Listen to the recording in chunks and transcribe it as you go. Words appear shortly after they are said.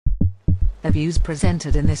The views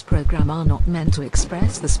presented in this program are not meant to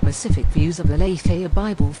express the specific views of the Aletheia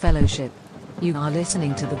Bible Fellowship. You are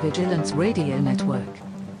listening to the Vigilance Radio Network.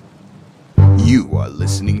 You are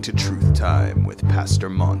listening to Truth Time with Pastor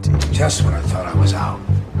Monty. Just when I thought I was out,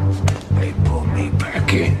 they pulled me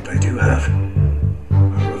back in. I do have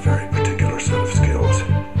a very particular set of skills.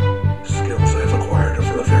 Skills I've acquired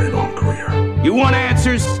over a very long career. You want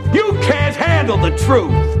answers? You can't handle the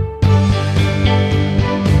truth!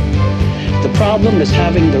 The problem is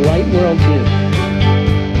having the right worldview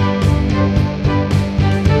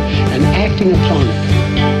and acting upon it.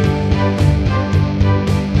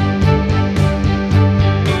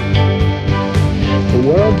 The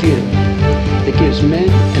worldview that gives men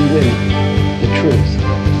and women the truth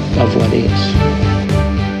of what is.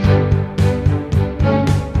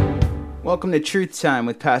 Welcome to Truth Time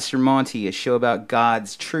with Pastor Monty, a show about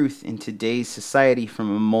God's truth in today's society from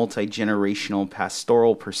a multi-generational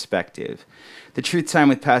pastoral perspective. The Truth Time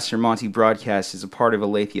with Pastor Monty broadcast is a part of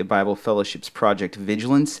Aletheia Bible Fellowship's Project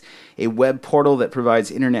Vigilance, a web portal that provides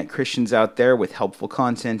internet Christians out there with helpful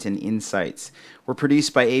content and insights. We're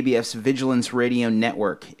produced by ABF's Vigilance Radio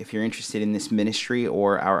Network. If you're interested in this ministry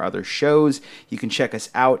or our other shows, you can check us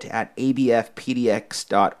out at abfpdx.org,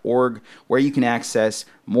 where you can access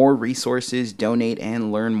more resources, donate,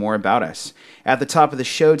 and learn more about us. At the top of the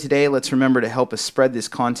show today, let's remember to help us spread this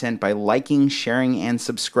content by liking, sharing, and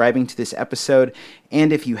subscribing to this episode.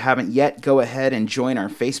 And if you haven't yet, go ahead and join our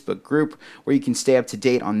Facebook group where you can stay up to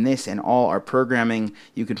date on this and all our programming.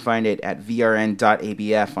 You can find it at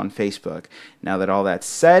vrn.abf on Facebook. Now that all that's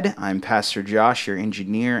said, I'm Pastor Josh, your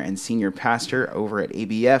engineer and senior pastor over at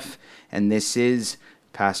ABF, and this is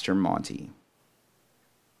Pastor Monty.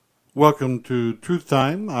 Welcome to Truth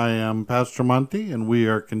Time. I am Pastor Monty, and we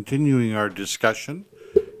are continuing our discussion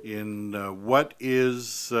in what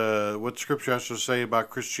Scripture has to say about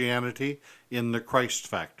Christianity in the Christ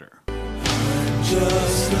factor.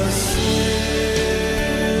 Just a sinner,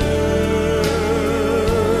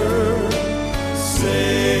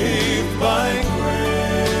 saved by grace.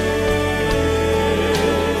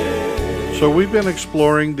 So we've been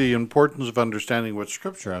exploring the importance of understanding what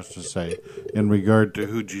Scripture has to say in regard to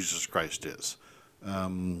who Jesus Christ is.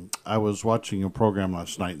 I was watching a program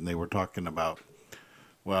last night, and they were talking about,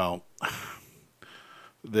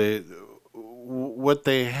 what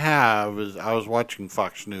they have is, I was watching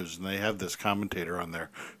Fox News, and they have this commentator on there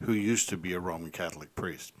who used to be a Roman Catholic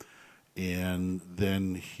priest. And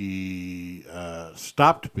then he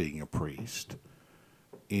stopped being a priest.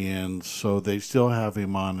 And so they still have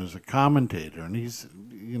him on as a commentator. And he's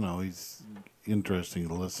interesting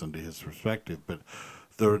to listen to his perspective. But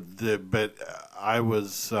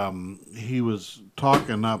he was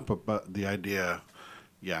talking up about the idea.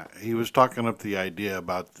 Yeah, he was talking up the idea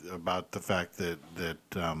about the fact that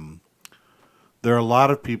there are a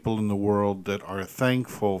lot of people in the world that are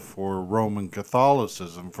thankful for Roman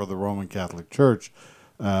Catholicism, for the Roman Catholic Church.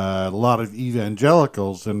 A lot of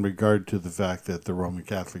evangelicals in regard to the fact that the Roman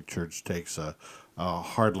Catholic Church takes a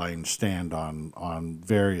hardline stand on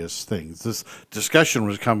various things. This discussion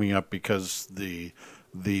was coming up because the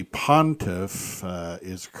pontiff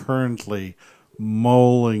is currently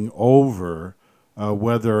mulling over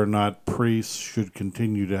whether or not priests should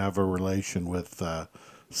continue to have a relation with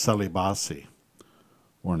celibacy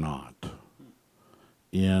or not.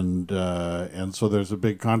 And so there's a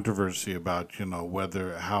big controversy about,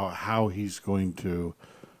 whether how he's going to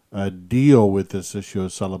deal with this issue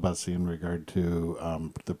of celibacy in regard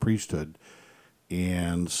to the priesthood.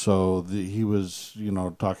 And so he was,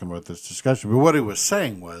 talking about this discussion. But what he was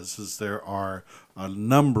saying is there are a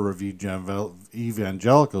number of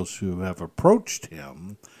evangelicals who have approached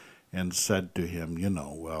him and said to him,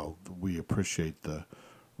 we appreciate the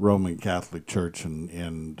Roman Catholic Church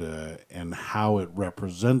and how it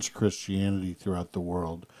represents Christianity throughout the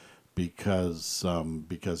world because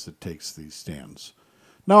it takes these stands.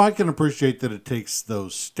 Now, I can appreciate that it takes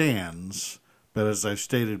those stands, but as I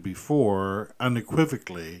stated before,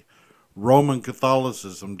 unequivocally, Roman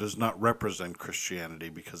Catholicism does not represent Christianity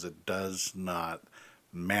because it does not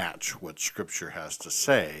match what Scripture has to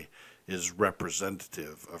say is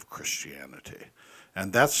representative of Christianity.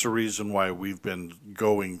 And that's the reason why we've been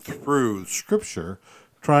going through Scripture,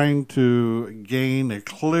 trying to gain a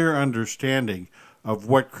clear understanding of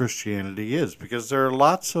what Christianity is, because there are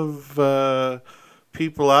lots of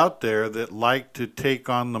people out there that like to take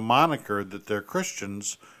on the moniker that they're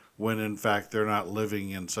Christians when in fact they're not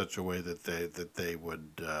living in such a way that they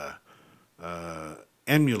would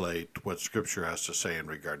emulate what Scripture has to say in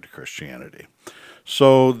regard to Christianity.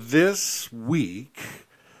 So this week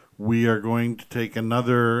we are going to take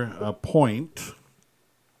another point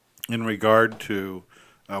in regard to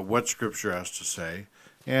what Scripture has to say,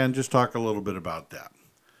 and just talk a little bit about that.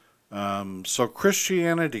 So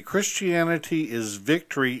Christianity is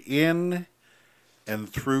victory in and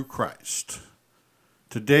through Christ.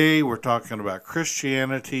 Today we're talking about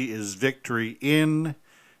Christianity is victory in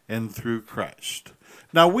and through Christ.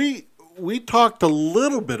 Now we talked a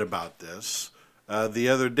little bit about this the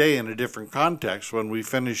other day in a different context when we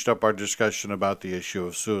finished up our discussion about the issue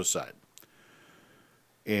of suicide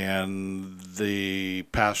and the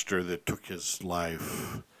pastor that took his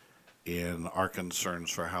life in our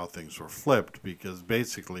concerns for how things were flipped, because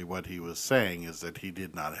basically what he was saying is that he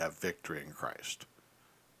did not have victory in Christ.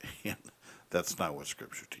 And that's not what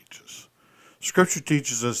Scripture teaches. Scripture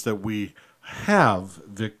teaches us that we have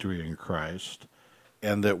victory in Christ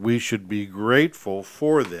and that we should be grateful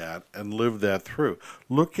for that and live that through.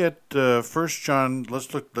 Look at 1 John,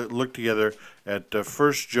 let's look together at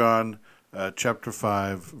 1 John chapter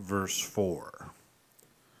 5, verse 4.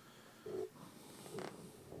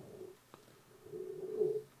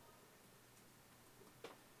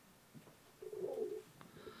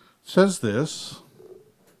 Says this,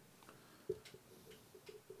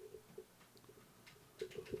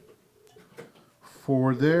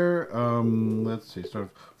 for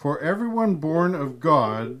everyone born of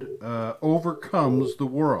God overcomes the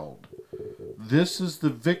world. This is the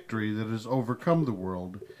victory that has overcome the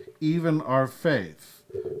world, even our faith.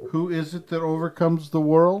 Who is it that overcomes the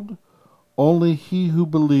world? Only he who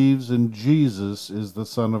believes in Jesus is the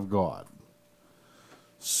Son of God.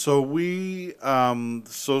 So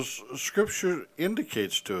Scripture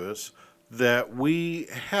indicates to us that we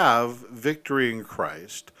have victory in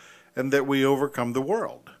Christ and that we overcome the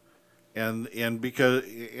world, and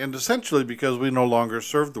essentially because we no longer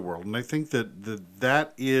serve the world. And I think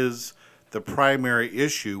that is the primary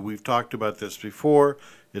issue. We've talked about this before.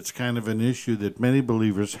 It's kind of an issue that many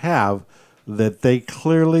believers have, that they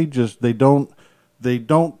clearly they don't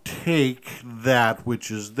take that which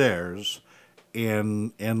is theirs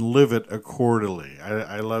and live it accordingly.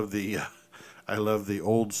 I love the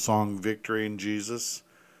old song "Victory in Jesus"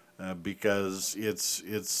 because it's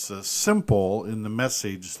simple in the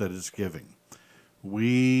message that it's giving.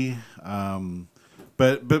 But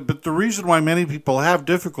the reason why many people have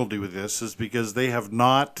difficulty with this is because they have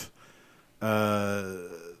not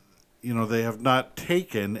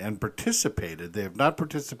taken and participated. They have not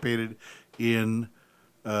participated in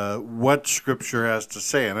what Scripture has to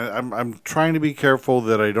say. And I'm trying to be careful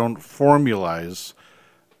that I don't formalize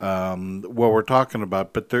what we're talking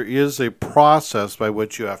about, but there is a process by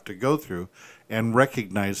which you have to go through and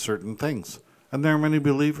recognize certain things. And there are many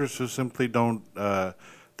believers who simply don't do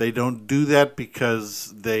that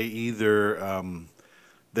because they either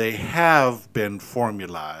they have been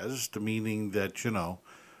formalized, meaning that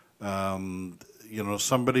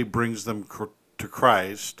somebody brings them to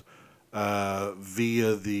Christ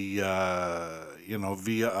via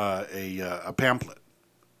a pamphlet.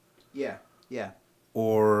 Yeah.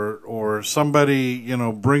 Or somebody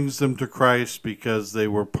brings them to Christ because they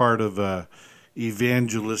were part of a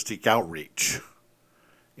evangelistic outreach,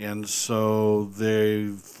 and so they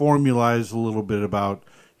formalize a little bit about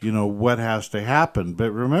what has to happen.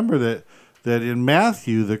 But remember that in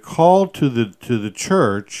Matthew, the call to the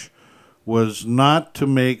church was not to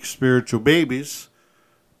make spiritual babies,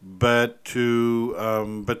 but to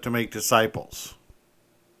make disciples.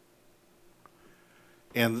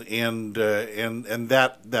 And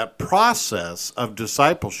that process of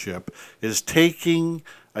discipleship is taking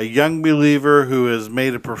a young believer who has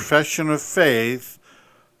made a profession of faith,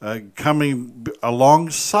 coming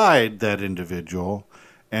alongside that individual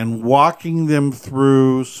and walking them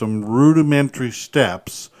through some rudimentary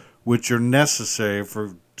steps which are necessary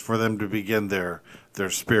for them to begin their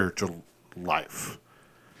spiritual life.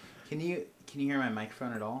 Can you hear my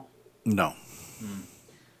microphone at all? No.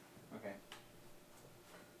 Okay.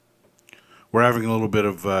 We're having a little bit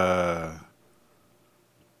of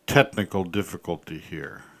technical difficulty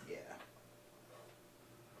here. Yeah.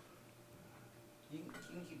 You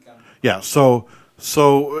can keep going. Yeah. So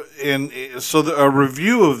a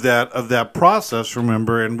review of that process.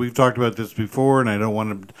 Remember, and we've talked about this before, and I don't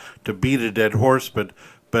want to beat a dead horse, but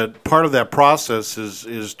part of that process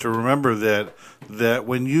is to remember that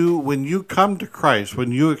when you come to Christ,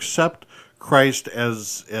 when you accept Christ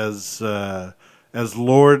as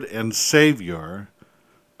Lord and Savior,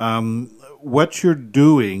 what you're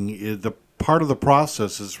doing is the part of the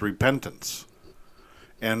process is repentance,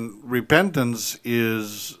 and repentance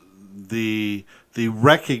is the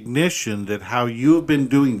recognition that how you have been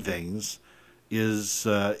doing things is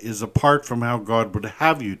apart from how God would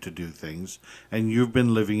have you to do things, and you've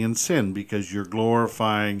been living in sin because you're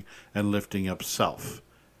glorifying and lifting up self.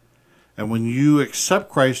 And when you accept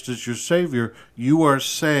Christ as your Savior, you are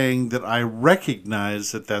saying that I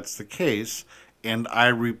recognize that that's the case, and I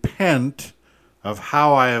repent of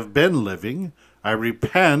how I have been living. I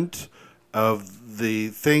repent of the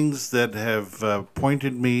things that have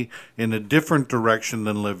pointed me in a different direction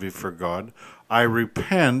than living for God. I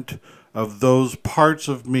repent of those parts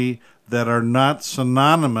of me that are not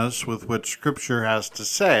synonymous with what Scripture has to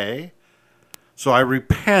say. So I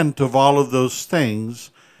repent of all of those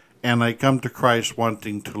things, and I come to Christ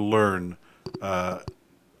wanting to learn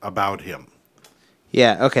about Him.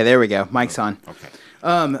 Yeah, okay, there we go. Mic's on. Okay.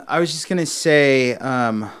 I was just going to say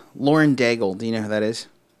Lauren Daigle. Do you know who that is?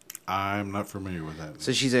 I'm not familiar with that.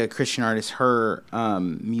 So she's a Christian artist. Her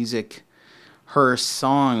her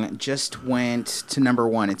song just went to number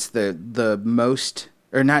one. It's the most,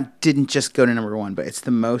 or not, didn't just go to number one, but it's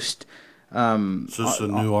the most. So it's a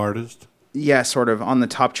new artist? Yeah, sort of on the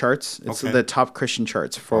top charts. It's Okay. the top Christian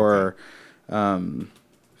charts for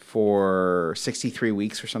 63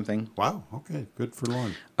 weeks or something. Wow, okay, good for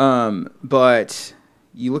Lauren. But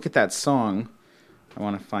you look at that song. I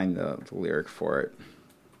want to find the lyric for it.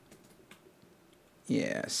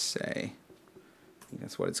 Yeah, say. I think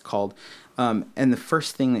that's what it's called. And the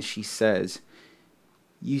first thing that she says,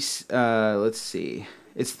 let's see.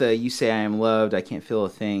 It's you say I am loved, I can't feel a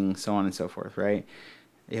thing, so on and so forth, right?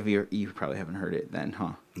 You probably haven't heard it then,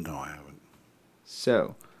 huh? No, I haven't.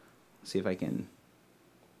 So, let's see if I can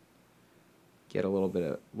get a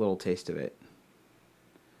little taste of it.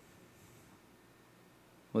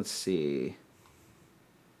 Let's see.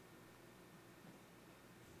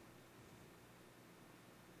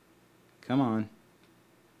 Come on.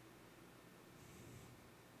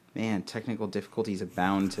 Man, technical difficulties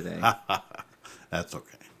abound today. That's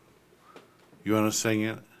okay. You want to sing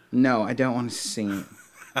it? No, I don't want to sing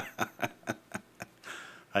it.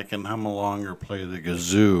 I can hum along or play the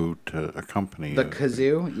kazoo to accompany The it.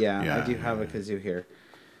 kazoo? Yeah, Yeah, I do have yeah. a kazoo here.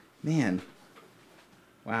 Man.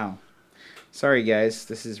 Wow. Sorry, guys.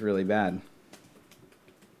 This is really bad.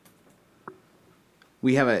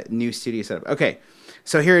 We have a new studio setup. Okay,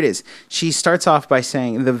 so here it is. She starts off by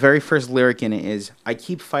saying, the very first lyric in it is, I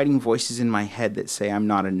keep fighting voices in my head that say I'm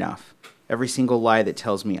not enough. Every single lie that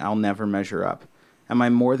tells me I'll never measure up. Am I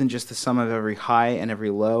more than just the sum of every high and every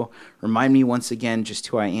low? Remind me once again just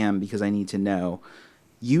who I am, because I need to know.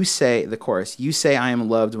 You say, the chorus, you say I am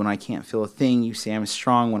loved when I can't feel a thing. You say I'm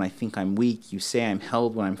strong when I think I'm weak. You say I'm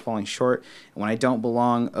held when I'm falling short. And when I don't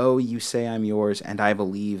belong, oh, you say I'm yours, and I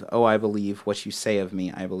believe. Oh, I believe what you say of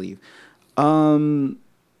me, I believe. That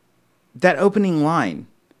opening line,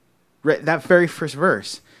 that very first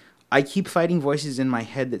verse, I keep fighting voices in my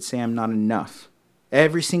head that say I'm not enough.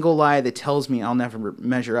 Every single lie that tells me I'll never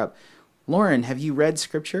measure up. Lauren, have you read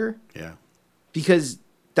Scripture? Yeah. Because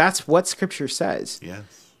that's what Scripture says.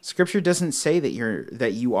 Yes. Scripture doesn't say that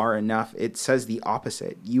you are enough. It says the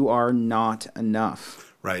opposite. You are not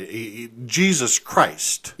enough. Right. Jesus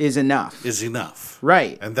Christ Is enough. is enough.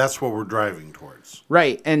 Right. And that's what we're driving towards.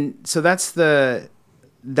 Right. And so that's the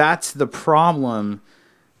problem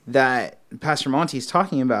that Pastor Monty is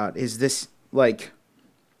talking about, is this like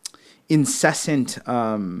incessant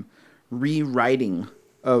rewriting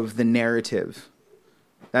of the narrative.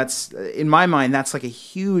 That's, in my mind, that's like a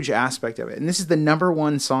huge aspect of it. And this is the number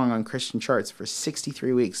one song on Christian charts for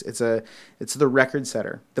 63 weeks. It's the record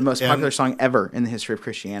setter, the most popular song ever in the history of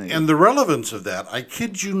Christianity. And the relevance of that, I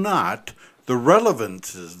kid you not, the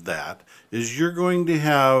relevance is that is you're going to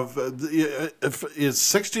have, if it's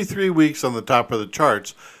 63 weeks on the top of the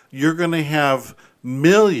charts, you're going to have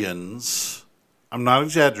millions, I'm not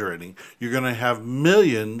exaggerating, you're going to have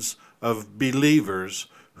millions of believers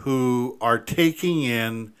who are taking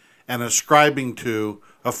in and ascribing to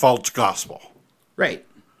a false gospel. Right.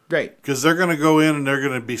 Because they're going to go in and they're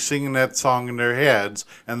going to be singing that song in their heads,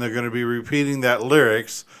 and they're going to be repeating that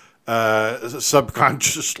lyrics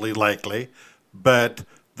subconsciously, likely, but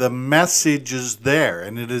the message is there,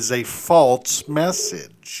 and it is a false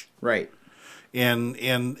message. Right. And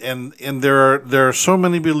there are so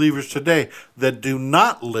many believers today that do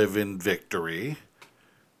not live in victory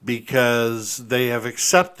because they have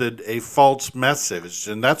accepted a false message.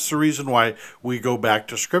 And that's the reason why we go back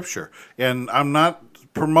to Scripture. And I'm not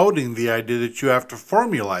promoting the idea that you have to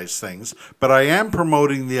formalize things, but I am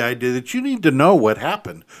promoting the idea that you need to know what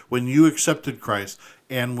happened when you accepted Christ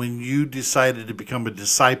and when you decided to become a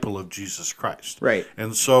disciple of Jesus Christ. Right.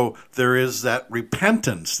 And so there is that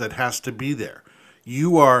repentance that has to be there.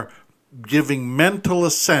 You are giving mental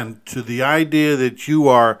assent to the idea that you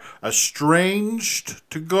are estranged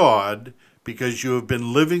to God because you have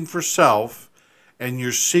been living for self and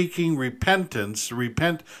you're seeking repentance.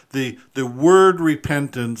 The word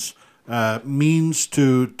repentance means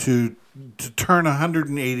to turn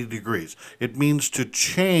 180 degrees. It means to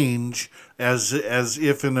change as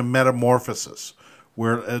if in a metamorphosis,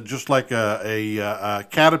 where just like a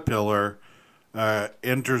caterpillar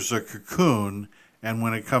enters a cocoon, and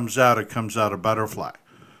when it comes out a butterfly.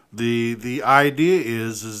 The idea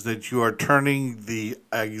is that you are turning the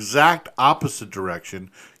exact opposite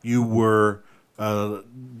direction you were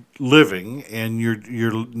living, and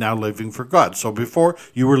you're now living for God. So before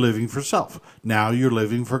you were living for self, now you're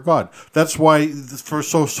living for God. That's why.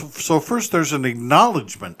 So first there's an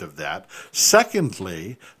acknowledgement of that.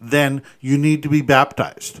 Secondly, then you need to be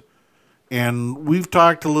baptized. And we've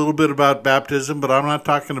talked a little bit about baptism, but I'm not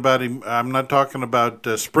talking about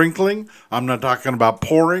sprinkling. I'm not talking about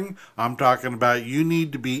pouring. I'm talking about you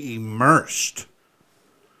need to be immersed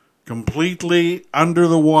completely under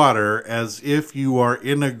the water as if you are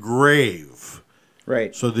in a grave.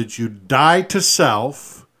 Right. So that you die to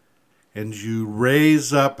self and you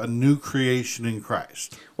raise up a new creation in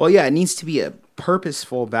Christ. Well, yeah, it needs to be a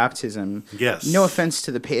purposeful baptism. Yes. No offense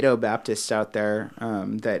to the Paedo Baptists out there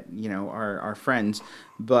that are our friends,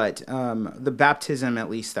 but the baptism, at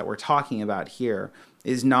least that we're talking about here,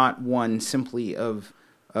 is not one simply of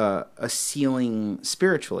a sealing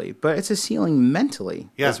spiritually, but it's a sealing mentally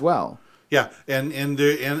as well. Yeah,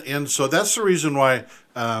 and so that's the reason why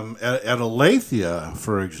at Aletheia,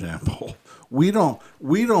 for example, we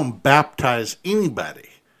don't baptize anybody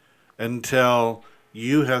until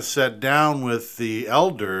you have sat down with the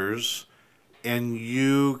elders and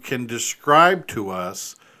you can describe to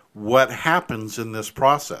us what happens in this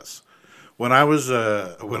process. When I was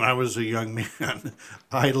a young man,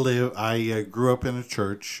 I grew up in a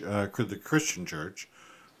church, the Christian church,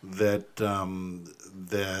 that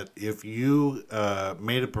if you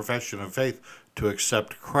made a profession of faith to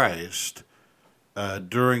accept Christ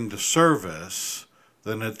during the service,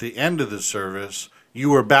 then at the end of the service you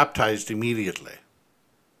were baptized immediately.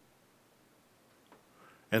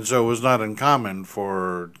 And so it was not uncommon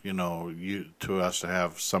for us to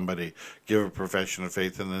have somebody give a profession of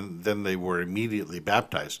faith, and then they were immediately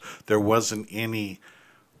baptized. There wasn't any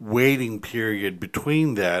waiting period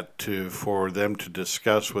between that for them to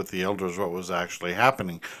discuss with the elders what was actually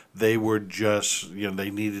happening. They were just they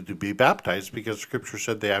needed to be baptized because Scripture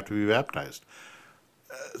said they have to be baptized.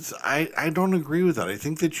 I don't agree with that. I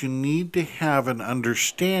think that you need to have an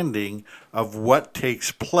understanding of what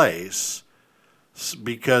takes place,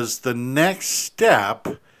 because the next step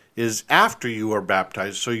is after you are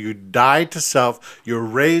baptized. So you die to self, you're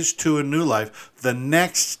raised to a new life. The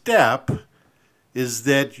next step is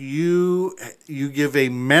that you give a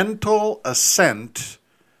mental assent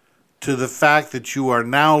to the fact that you are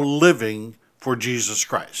now living for Jesus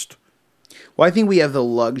Christ. Well, I think we have the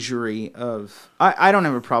luxury of... I don't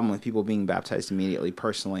have a problem with people being baptized immediately,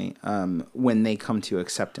 personally, when they come to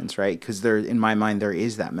acceptance, right? Because in my mind, there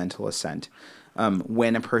is that mental assent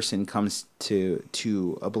when a person comes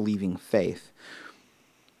to a believing faith.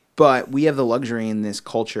 But we have the luxury in this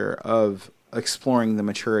culture of exploring the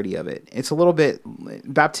maturity of it. It's a little bit...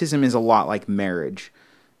 Baptism is a lot like marriage.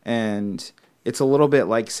 And it's a little bit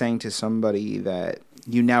like saying to somebody that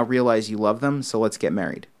you now realize you love them, so let's get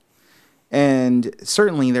married. And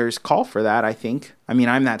certainly there's call for that, I think. I mean,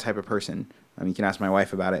 I'm that type of person. I mean, you can ask my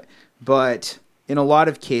wife about it. But in a lot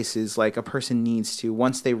of cases, like, a person needs to,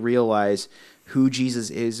 once they realize who Jesus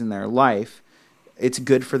is in their life, it's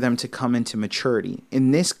good for them to come into maturity.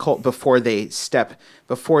 In this cult, before they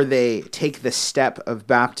take the step of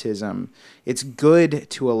baptism, it's good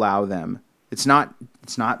to allow them. It's not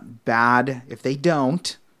bad if they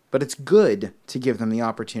don't, but it's good to give them the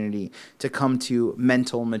opportunity to come to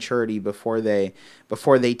mental maturity before they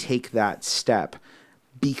take that step.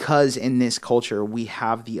 Because in this culture, we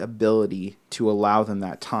have the ability to allow them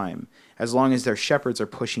that time, as long as their shepherds are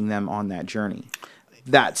pushing them on that journey.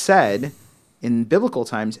 That said, in biblical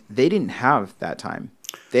times, they didn't have that time.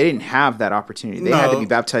 They didn't have that opportunity. They had to be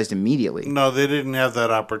baptized immediately. No, they didn't have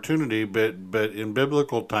that opportunity, but in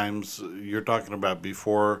biblical times, you're talking about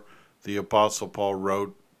before the Apostle Paul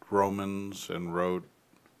wrote Romans and wrote,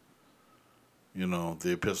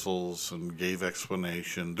 the epistles and gave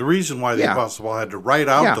explanation. The reason why the Apostle Paul had to write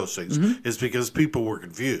out those things is because people were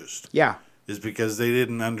confused. Yeah. Is because they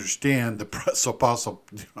didn't understand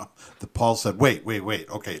Paul said, wait,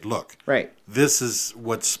 okay, look. Right. This is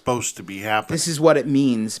what's supposed to be happening. This is what it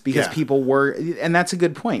means, because people were, and that's a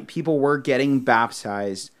good point, people were getting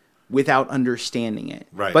baptized without understanding it.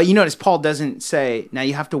 Right. But you notice Paul doesn't say, now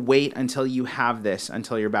you have to wait until you have this,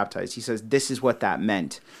 until you're baptized. He says, this is what that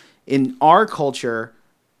meant. In our culture,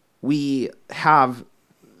 we're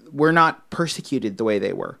not persecuted the way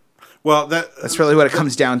they were. Well, That's really what it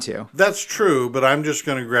comes down to. That's true, but I'm just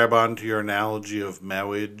going to grab onto your analogy of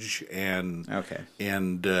marriage and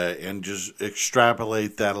just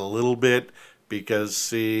extrapolate that a little bit, because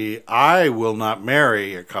see, I will not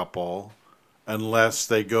marry a couple unless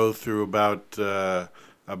they go through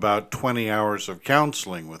about 20 hours of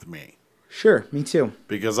counseling with me. Sure, me too.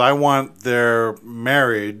 Because I want their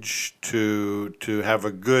marriage to have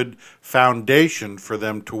a good foundation for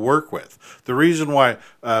them to work with. The reason why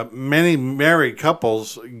many married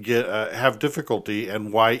couples have difficulty,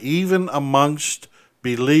 and why even amongst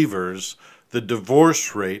believers the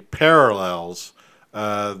divorce rate parallels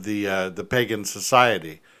the pagan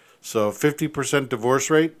society. So 50% divorce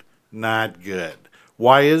rate, not good.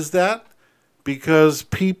 Why is that? Because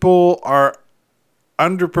people are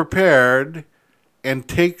underprepared and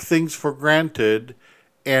take things for granted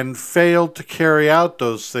and fail to carry out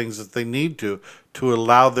those things that they need to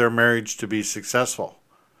allow their marriage to be successful.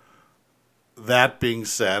 That being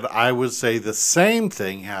said, I would say the same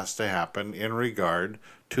thing has to happen in regard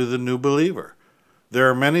to the new believer. There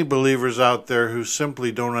are many believers out there who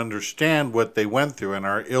simply don't understand what they went through and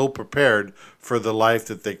are ill-prepared for the life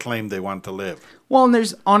that they claim they want to live. Well, and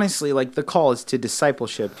there's honestly, like, the call is to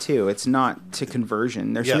discipleship too. It's not to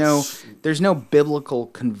conversion. There's no biblical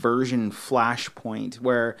conversion flashpoint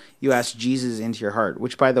where you ask Jesus into your heart,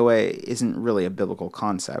 which, by the way, isn't really a biblical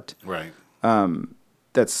concept. Right.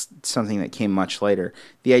 That's something that came much later.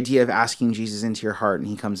 The idea of asking Jesus into your heart and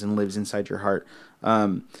he comes and lives inside your heart.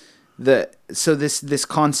 So this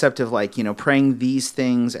concept of, like, you know, praying these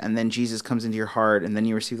things and then Jesus comes into your heart and then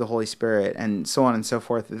you receive the Holy Spirit and so on and so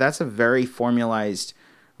forth, that's a very formalized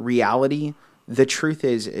reality. The truth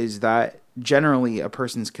is that generally a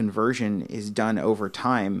person's conversion is done over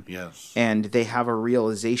time. Yes. And they have a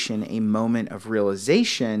moment of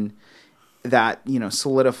realization that, you know,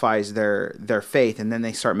 solidifies their faith, and then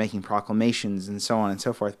they start making proclamations and so on and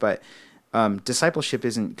so forth. But discipleship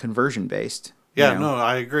isn't conversion based. Yeah, no,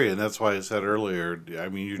 I agree, and that's why I said earlier. I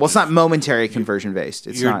mean, it's not momentary conversion based.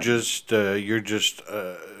 You're just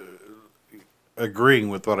agreeing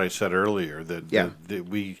with what I said earlier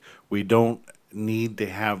that we don't need to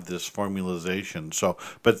have this formalization. So,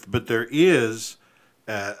 but there is,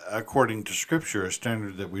 according to Scripture, a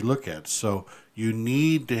standard that we look at. So you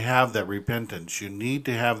need to have that repentance. You need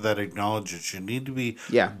to have that acknowledgement. You need to be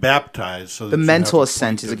baptized. So that the mental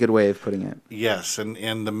assent is a good way of putting it. Yes,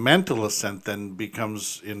 and the mental assent then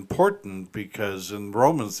becomes important, because in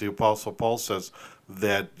Romans the Apostle Paul says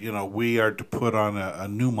that, you know, we are to put on a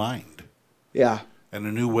new mind. Yeah. And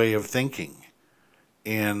a new way of thinking.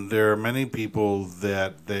 And there are many people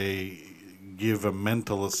that they give a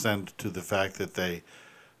mental assent to the fact that they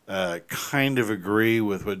kind of agree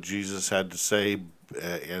with what Jesus had to say,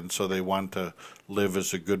 and so they want to live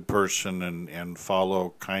as a good person and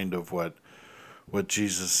follow kind of what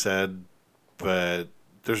Jesus said, but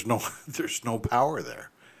there's no power there,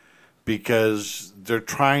 because they're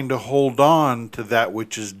trying to hold on to that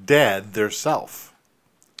which is dead, their self.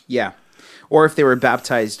 Yeah. Or if they were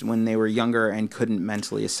baptized when they were younger and couldn't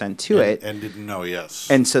mentally assent to it. And didn't know,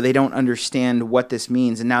 yes. And so they don't understand what this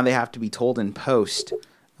means, and now they have to be told in post,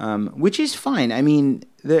 which is fine. I mean,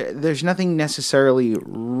 there's nothing necessarily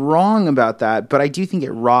wrong about that, but I do think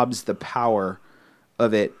it robs the power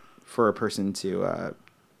of it for a person to,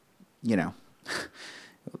 No,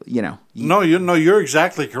 you're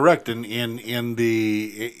exactly correct. And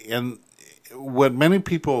what many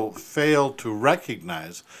people fail to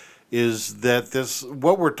recognize is that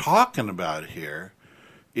what we're talking about here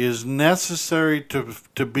is necessary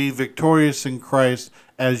to be victorious in Christ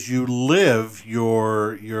as you live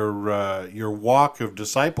your walk of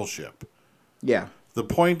discipleship. Yeah. The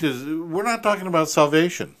point is, we're not talking about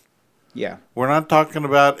salvation. Yeah. We're not talking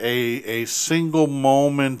about a single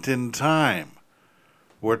moment in time.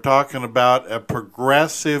 We're talking about a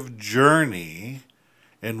progressive journey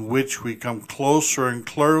in which we come closer and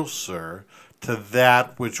closer to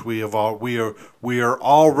that which we are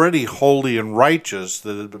already holy and righteous.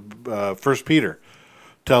 The 1 Peter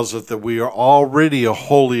tells us that we are already a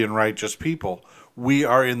holy and righteous people. We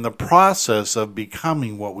are in the process of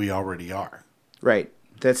becoming what we already are. Right.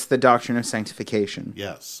 That's the doctrine of sanctification.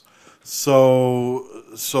 Yes. So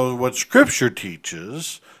what Scripture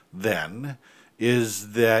teaches then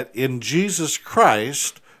is that in Jesus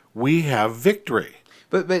Christ we have victory.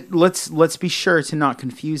 But let's be sure to not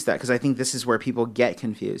confuse that, because I think this is where people get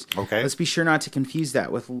confused. Okay. Let's be sure not to confuse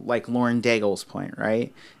that with like Lauren Daigle's point,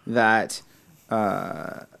 right? That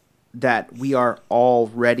we are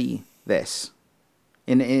already this.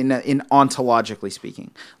 In ontologically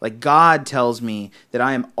speaking, like God tells me that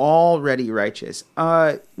I am already righteous.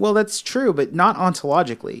 Well, that's true, but not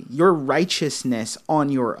ontologically. Your righteousness on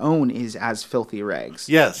your own is as filthy rags.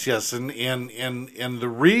 Yes, and the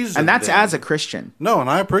reason, and that's then, as a Christian. No, and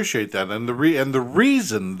I appreciate that. And the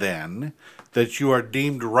reason then that you are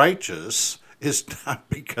deemed righteous is not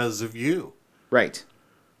because of you. Right.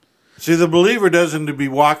 See, the believer doesn't be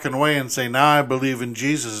walking away and say, now I believe in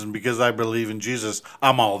Jesus, and because I believe in Jesus,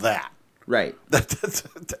 I'm all that. Right.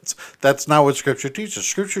 That's not what Scripture teaches.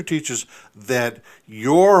 Scripture teaches that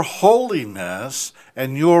your holiness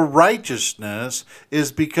and your righteousness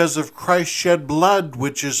is because of Christ's shed blood,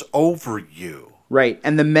 which is over you. Right.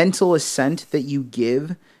 And the mental assent that you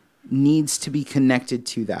give needs to be connected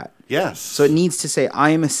to that. Yes. So it needs to say, I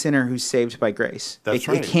am a sinner who's saved by grace. That's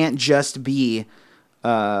right. It can't just be...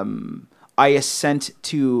 I assent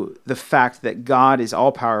to the fact that God is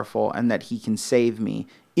all powerful and that he can save me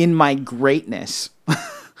in my greatness.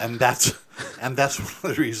 and that's one of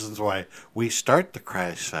the reasons why we start the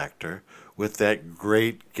Christ Factor with that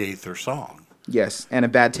great Gaither song. Yes, and a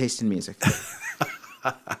bad taste in music.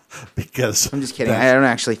 Because I'm just kidding. I don't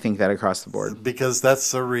actually think that across the board. Because that's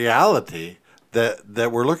the reality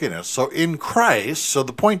that we're looking at. So in Christ, so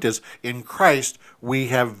the point is, in Christ we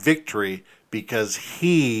have victory because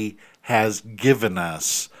he has given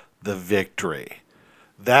us the victory.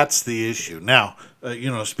 That's the issue. Now,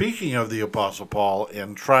 speaking of the Apostle Paul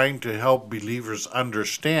and trying to help believers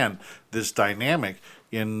understand this dynamic,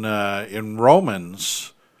 in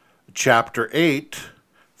Romans chapter 8,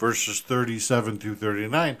 verses 37 through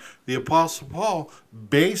 39, the Apostle Paul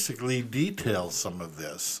basically details some of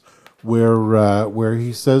this, where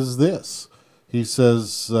he says this. He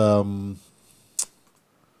says...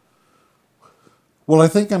 Well, I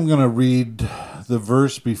think I'm going to read the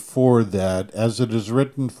verse before that. As it is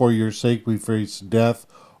written, for your sake we face death.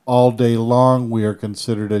 All day long we are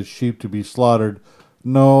considered as sheep to be slaughtered.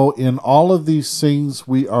 No, in all of these things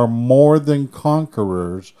we are more than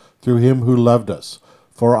conquerors through him who loved us.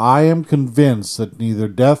 For I am convinced that neither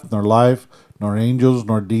death nor life, nor angels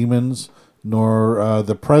nor demons, nor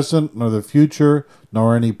the present nor the future,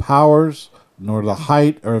 nor any powers, nor the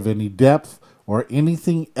height or of any depth, or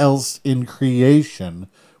anything else in creation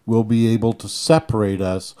will be able to separate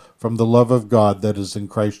us from the love of God that is in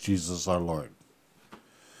Christ Jesus our Lord.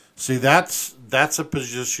 See, that's a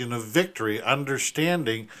position of victory,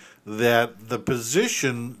 understanding that the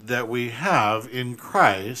position that we have in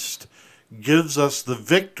Christ gives us the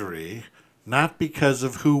victory, not because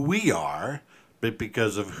of who we are, but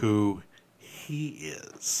because of who he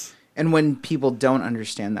is. And when people don't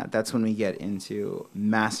understand that, that's when we get into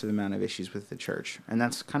massive amount of issues with the church. And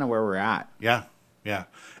that's kind of where we're at. Yeah.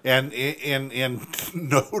 And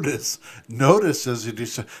notice as it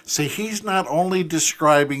is, see, he's not only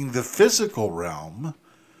describing the physical realm,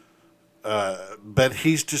 but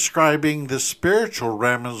he's describing the spiritual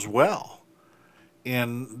realm as well.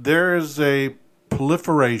 And there is a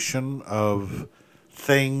proliferation of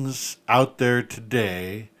things out there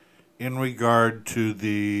today in regard to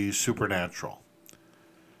the supernatural.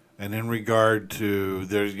 And in regard to,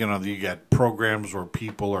 there's, you get programs where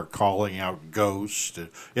people are calling out ghosts.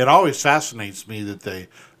 It always fascinates me that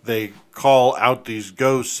they call out these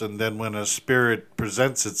ghosts, and then when a spirit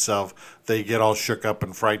presents itself, they get all shook up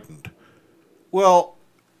and frightened. Well,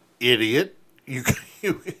 idiot, you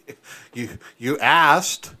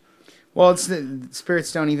asked. Well, it's the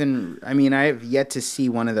spirits don't even... I mean, I have yet to see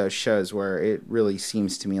one of those shows where it really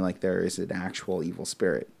seems to me like there is an actual evil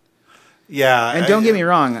spirit. Yeah. And don't get me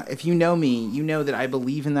wrong. If you know me, you know that I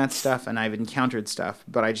believe in that stuff and I've encountered stuff,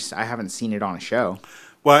 but I haven't seen it on a show.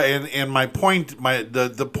 Well, and my point,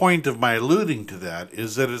 the point of my alluding to that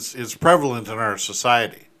is that it's prevalent in our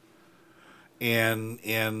society. And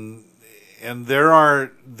there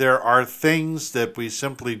are things that we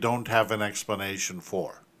simply don't have an explanation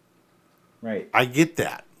for. Right. I get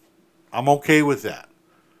that. I'm okay with that.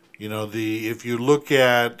 If you look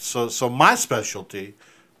at so my specialty,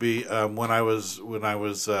 when I was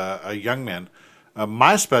a young man,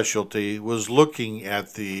 my specialty was looking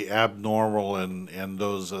at the abnormal and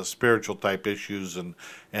those spiritual type issues and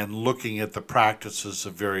looking at the practices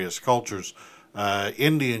of various cultures.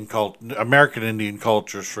 American Indian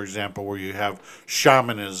cultures, for example, where you have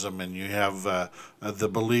shamanism and you have the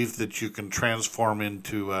belief that you can transform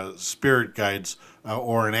into spirit guides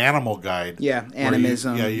or an animal guide. Yeah,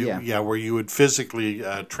 animism. Where you would physically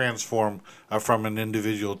transform from an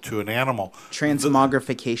individual to an animal.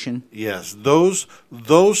 Transmogrification. Yes, those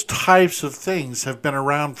types of things have been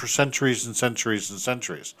around for centuries and centuries and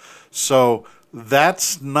centuries. So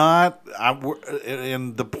that's not,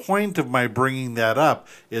 and the point of my bringing that up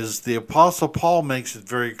is the Apostle Paul makes it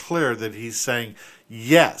very clear that he's saying,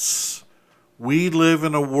 yes, we live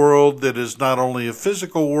in a world that is not only a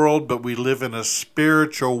physical world, but we live in a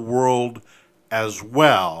spiritual world as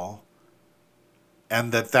well,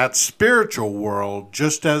 and that spiritual world,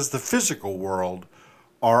 just as the physical world,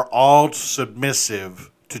 are all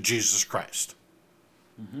submissive to Jesus Christ.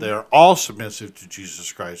 They are all submissive to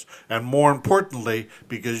Jesus Christ. And more importantly,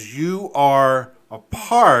 because you are a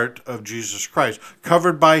part of Jesus Christ,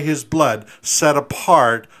 covered by his blood, set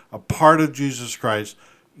apart, a part of Jesus Christ,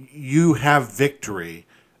 you have victory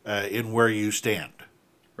in where you stand.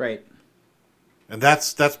 Right. And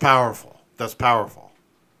that's powerful. That's powerful.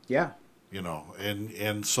 Yeah. You know,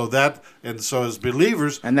 and so as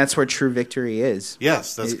believers, and that's where true victory is.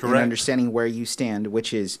 Yes, that's correct. In understanding where you stand,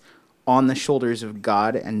 which is on the shoulders of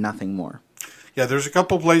God and nothing more. Yeah, there's a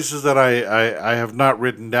couple places that I have not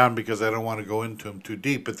written down because I don't want to go into them too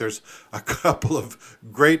deep, but there's a couple of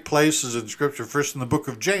great places in Scripture. First, in the book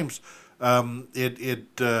of James, it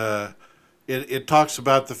talks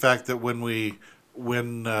about the fact that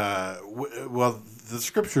the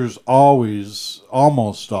Scripture is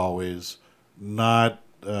almost always not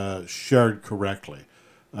shared correctly,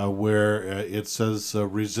 where it says,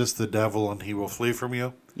 "Resist the devil and he will flee from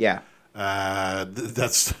you." Yeah.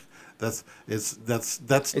 That's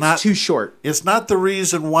It's not too short. It's not the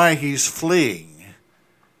reason why he's fleeing.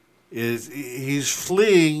 He's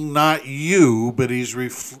fleeing not you, but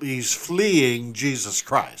he's fleeing Jesus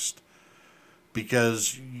Christ,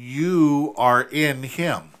 because you are in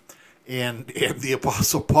him. And the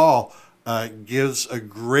Apostle Paul gives a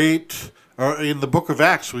great, or in the book of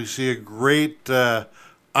Acts, we see a great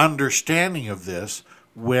understanding of this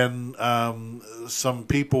when some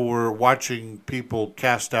people were watching people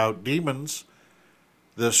cast out demons.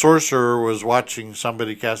 The sorcerer was watching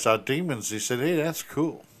somebody cast out demons. He said, "Hey, that's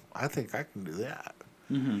cool. I think I can do that."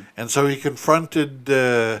 Mm-hmm. And so he confronted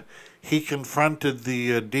the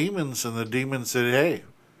demons, and the demons said, "Hey,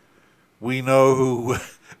 we know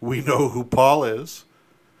who Paul is.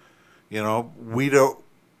 You know, we don't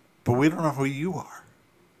know who you are."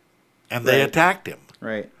 And they attacked him.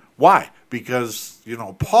 Right. Why? Because,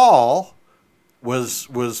 Paul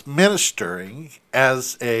was ministering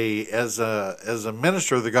as a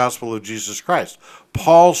minister of the gospel of Jesus Christ.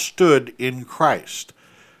 Paul stood in Christ.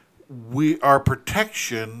 Our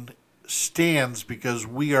protection stands because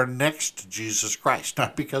we are next to Jesus Christ,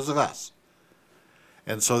 not because of us.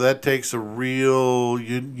 And so that takes a real,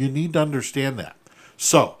 you need to understand that.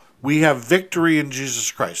 So we have victory in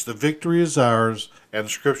Jesus Christ. The victory is ours, and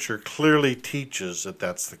Scripture clearly teaches that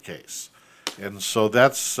that's the case. And so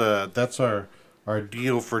that's our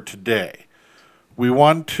deal for today. We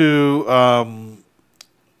want to,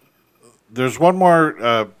 there's one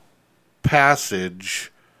more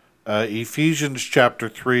passage, Ephesians chapter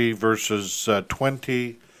 3, verses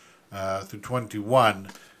 20 through 21,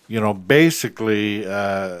 basically,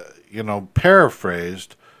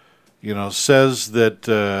 paraphrased, says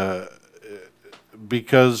that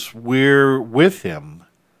because we're with him,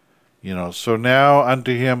 so now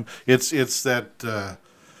unto him, it's that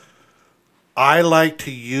I like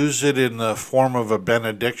to use it in the form of a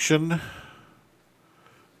benediction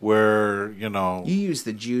where, You use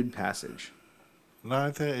the Jude passage. No,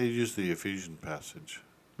 I think I use the Ephesian passage.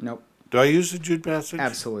 Nope. Do I use the Jude passage?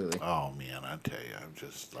 Absolutely. Oh, man, I tell you,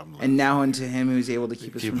 and now unto him who is able to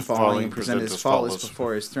keep us from falling and present us faultless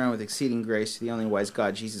before his throne with exceeding grace, to the only wise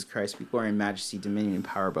God, Jesus Christ, be glory and majesty, dominion and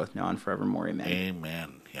power, both now and forevermore. Amen.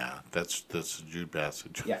 Amen. Yeah, that's the Jude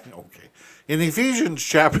passage. Yeah. Okay. In Ephesians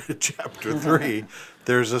chapter 3,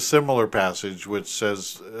 there's a similar passage which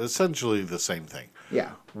says essentially the same thing.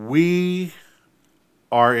 Yeah. We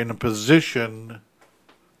are in a position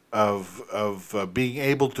of being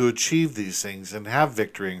able to achieve these things and have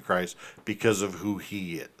victory in Christ because of who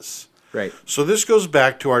he is. Right. So this goes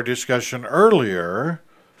back to our discussion earlier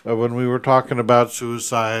when we were talking about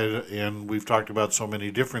suicide, and we've talked about so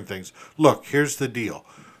many different things. Look, here's the deal.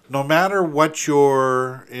 No matter what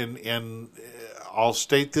you're in, and I'll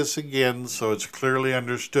state this again so it's clearly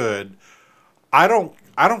understood, I don't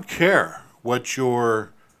care what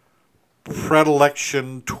your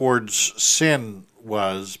predilection towards sin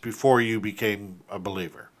was before you became a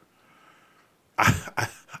believer. I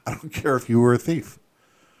don't care if you were a thief.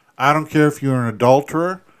 I don't care if you were an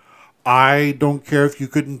adulterer. I don't care if you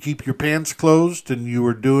couldn't keep your pants closed and you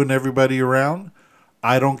were doing everybody around.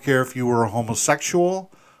 I don't care if you were a homosexual.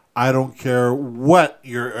 I don't care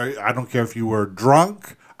I don't care if you were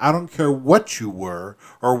drunk. I don't care what you were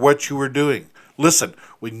or what you were doing. Listen,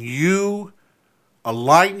 when you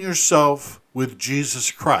align yourself with Jesus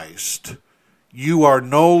Christ, you are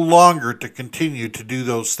no longer to continue to do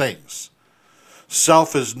those things.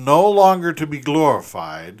 Self is no longer to be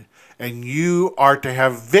glorified, and you are to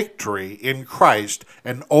have victory in Christ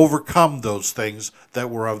and overcome those things that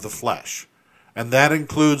were of the flesh. And that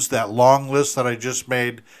includes that long list that I just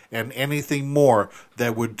made and anything more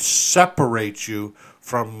that would separate you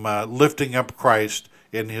from lifting up Christ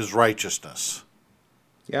in his righteousness.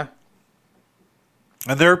 Yeah.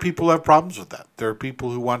 And there are people who have problems with that. There are people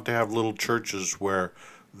who want to have little churches where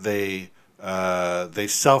they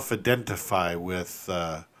self-identify with,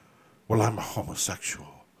 well, I'm a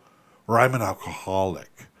homosexual, or I'm an alcoholic,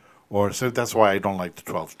 or so that's why I don't like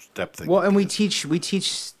the 12-step thing. Well, and we teach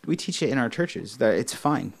it in our churches that it's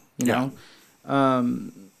fine, you know.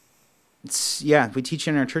 We teach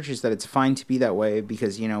in our churches that it's fine to be that way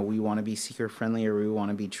because we want to be seeker friendly, or we want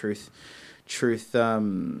to be truth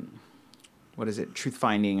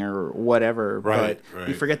finding or whatever. Right, but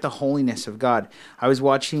we forget the holiness of God. I was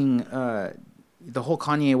watching the whole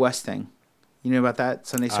Kanye West thing. You know about that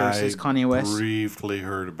Sunday services? Kanye West. Briefly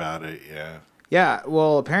heard about it. Yeah. Yeah.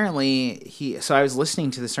 Well, apparently So I was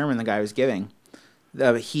listening to the sermon the guy was giving.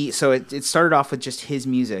 It started off with just his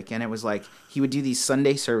music, and it was like he would do these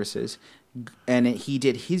Sunday services, and he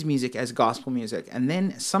did his music as gospel music, and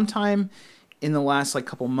then sometime in the last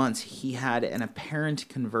couple months he had an apparent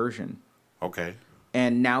conversion. Okay.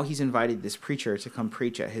 And now he's invited this preacher to come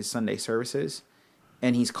preach at his Sunday services,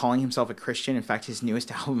 and he's calling himself a Christian. In fact, his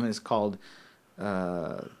newest album is called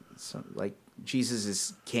Jesus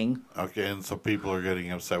is King. Okay, and so people are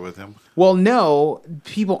getting upset with him? Well, no,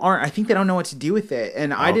 people aren't. I think they don't know what to do with it,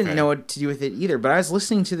 and I didn't know what to do with it either. But I was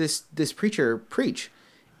listening to this preacher preach,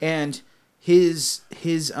 and his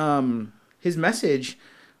message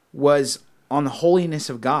was on the holiness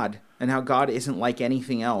of God and how God isn't like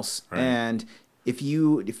anything else. Right. And if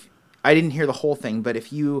I didn't hear the whole thing, but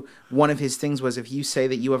one of his things was if you say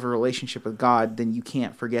that you have a relationship with God, then you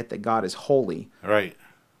can't forget that God is holy. Right.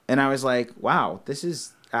 And I was like, wow, this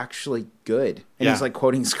is actually good. And he's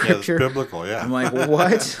quoting scripture. Yeah, it's biblical, yeah. I'm like,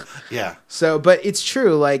 what? Yeah. So, but it's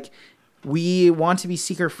true. We want to be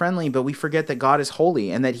seeker friendly, but we forget that God is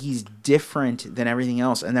holy and that he's different than everything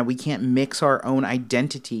else, and that we can't mix our own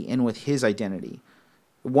identity in with his identity.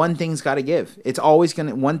 One thing's got to give.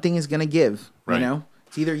 One thing is going to give, right.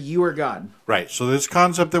 It's either you or God. Right. So this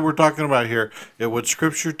concept that we're talking about here, what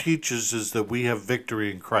Scripture teaches is that we have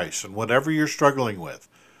victory in Christ. And whatever you're struggling with,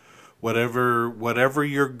 whatever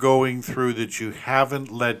you're going through that you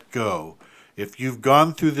haven't let go, if you've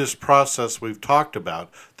gone through this process we've talked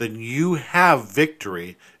about, then you have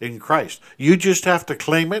victory in Christ. You just have to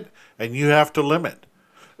claim it, and you have to live it.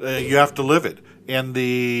 And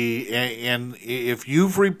if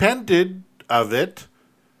you've repented of it,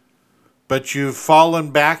 but you've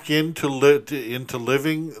fallen back into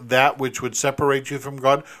living that which would separate you from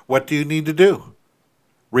God, what do you need to do?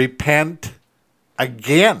 Repent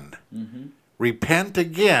again. Mm-hmm. Repent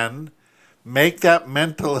again. Make that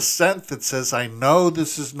mental assent that says, I know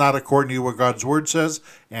this is not according to what God's Word says,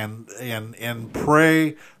 and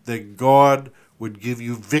pray that God would give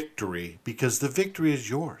you victory, because the victory is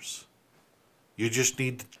yours. You just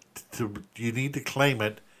need to claim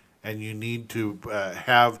it, and you need to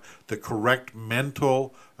have the correct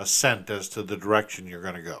mental assent as to the direction you're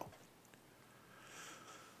going to go.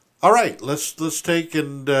 All right, let's take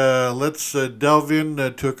and let's delve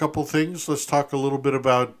into a couple things. Let's talk a little bit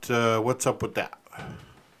about what's up with that.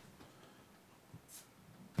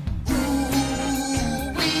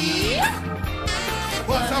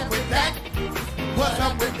 What's up with that? What's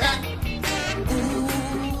up with that?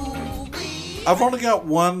 I've only got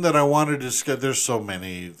one that I wanted to discuss. There's so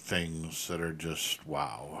many things that are just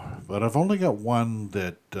wow. But I've only got one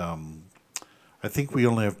that I think we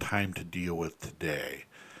only have time to deal with today.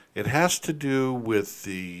 It has to do with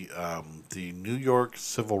the New York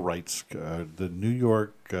Civil Rights, the New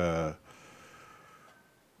York, what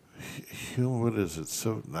is it?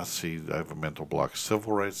 So let's see. I have a mental block.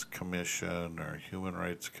 Civil Rights Commission or Human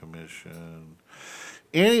Rights Commission.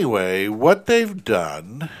 Anyway, what they've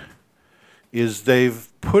done is they've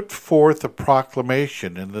put forth a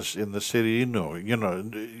proclamation in the city.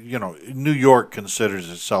 New York considers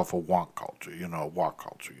itself a woke culture.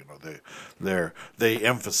 They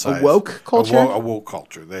emphasize A woke culture? A woke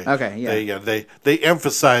culture. They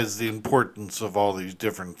emphasize the importance of all these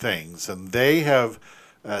different things, and they have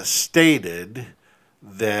stated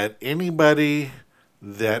that anybody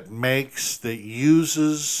that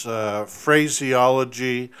uses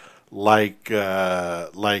phraseology like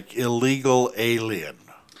illegal alien,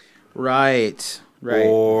 right,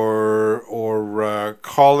 or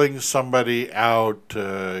calling somebody out,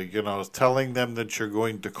 telling them that you're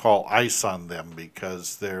going to call ICE on them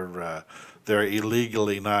because they're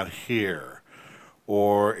illegally not here,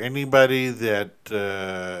 or anybody that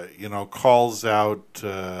calls out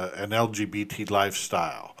an LGBT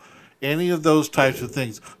lifestyle. Any of those types of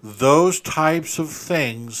things. Those types of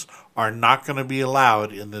things are not going to be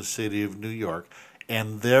allowed in the city of New York,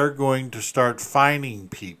 and they're going to start fining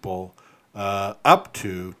people up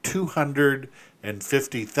to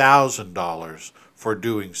 $250,000 for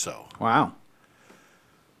doing so. Wow.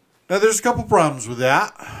 Now, there's a couple problems with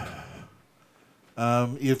that.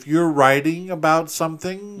 If you're writing about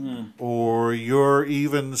something or you're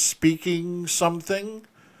even speaking something,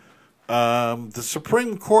 the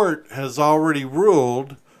Supreme Court has already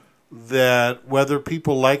ruled that whether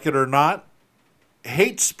people like it or not,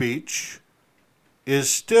 hate speech is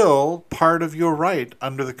still part of your right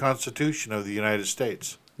under the Constitution of the United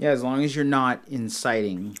States. Yeah, as long as you're not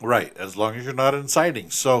inciting. Right, as long as you're not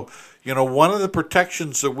inciting. So, one of the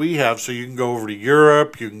protections that we have, so you can go over to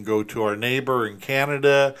Europe, you can go to our neighbor in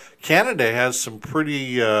Canada. Canada has some pretty...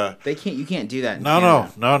 You can't do that in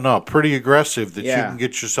Canada. No, pretty aggressive that you can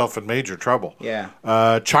get yourself in major trouble. Yeah.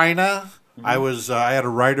 China, I had a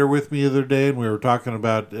writer with me the other day, and we were talking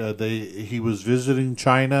about he was visiting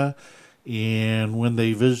China, and when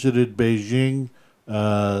they visited Beijing,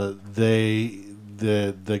 the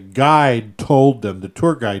guide told them, the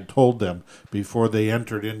tour guide told them before they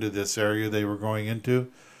entered into this area they were going into,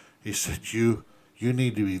 he said, you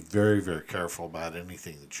need to be very, very careful about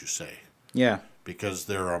anything that you say. Yeah. Because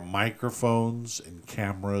there are microphones and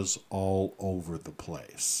cameras all over the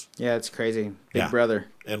place. Yeah, it's crazy. Big brother.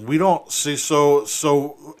 And we don't see, so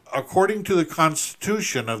according to the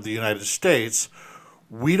Constitution of the United States,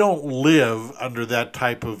 we don't live under that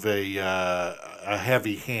type of a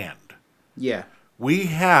heavy hand. Yeah. We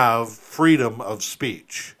have freedom of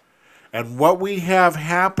speech. And what we have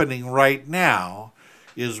happening right now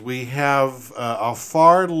is we have a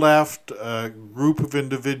far left group of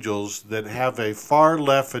individuals that have a far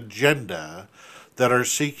left agenda that are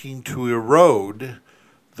seeking to erode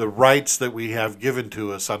the rights that we have given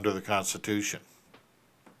to us under the Constitution.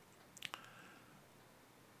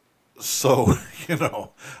 So,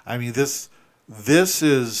 this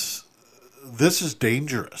is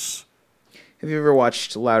dangerous. Have you ever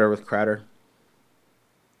watched Louder with Crowder?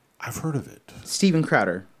 I've heard of it. Steven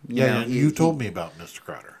Crowder. You told me about Mr.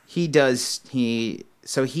 Crowder. He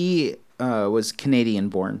was Canadian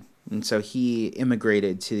born, and so he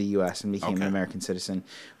immigrated to the U.S. and became an American citizen.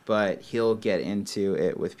 But he'll get into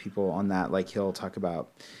it with people on that. Like he'll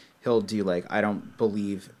do like, I don't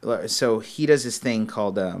believe. So he does this thing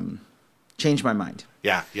called Change My Mind.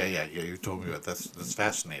 Yeah. You told me about that. That's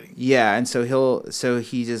fascinating. Yeah, and so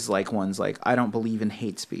he just like ones like, I don't believe in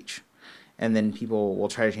hate speech, and then people will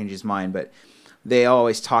try to change his mind, but they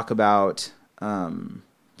always talk about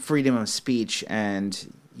freedom of speech,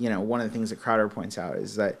 and one of the things that Crowder points out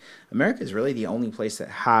is that America is really the only place that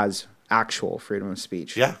has actual freedom of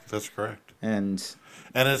speech. Yeah, that's correct. And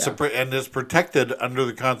it's protected under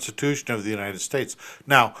the Constitution of the United States.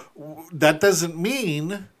 Now, that doesn't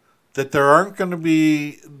mean that there aren't going to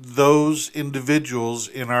be those individuals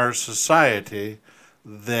in our society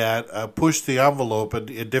that push the envelope in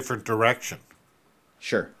a different direction.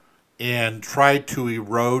 Sure. And try to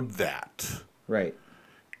erode that. Right.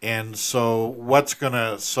 And so there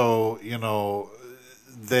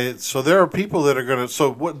are people that are going to,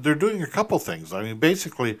 so what they're doing a couple things. I mean,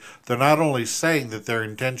 basically, they're not only saying that their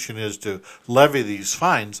intention is to levy these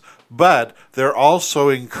fines, but they're also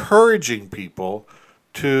encouraging people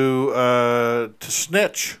to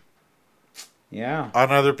snitch on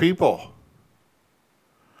other people.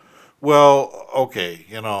 Well, okay,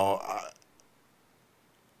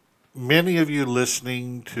 many of you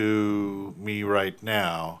listening to me right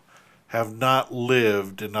now have not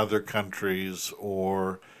lived in other countries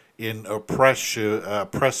or in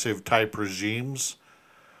oppressive type regimes.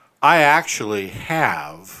 I actually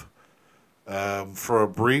have, for a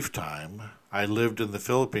brief time. I lived in the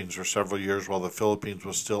Philippines for several years while the Philippines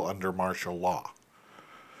was still under martial law.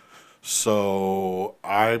 So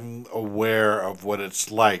I'm aware of what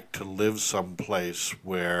it's like to live someplace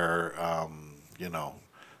where,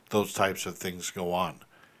 those types of things go on.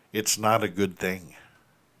 It's not a good thing.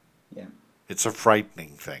 Yeah. It's a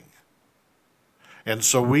frightening thing. And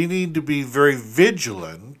so we need to be very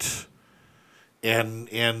vigilant. And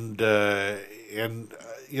one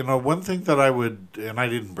thing that I would, and I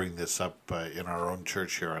didn't bring this up in our own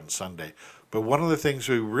church here on Sunday, but one of the things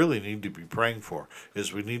we really need to be praying for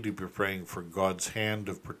is we need to be praying for God's hand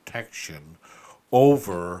of protection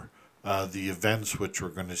over the events which we're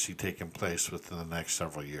going to see taking place within the next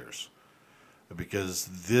several years. Because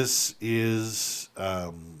this is,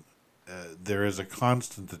 there is a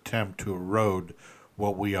constant attempt to erode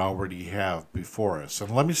what we already have before us.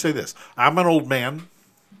 And let me say this, I'm an old man,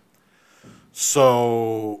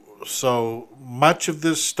 so much of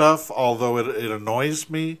this stuff, although it annoys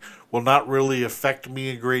me, will not really affect me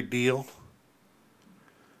a great deal.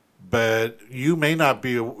 But you may not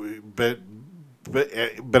be, but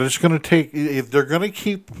it's going to take, if they're going to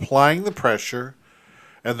keep applying the pressure,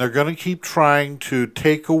 and they're going to keep trying to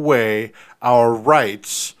take away our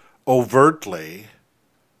rights overtly,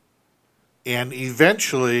 and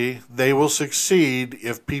eventually they will succeed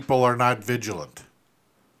if people are not vigilant.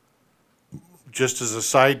 Just as a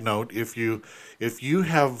side note, if you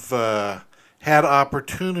have had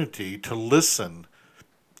opportunity to listen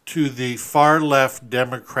to the far left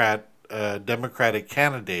Democratic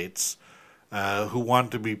candidates who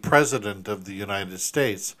want to be president of the United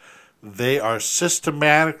States, they are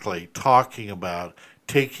systematically talking about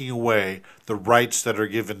taking away the rights that are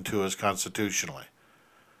given to us constitutionally.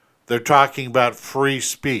 They're talking about free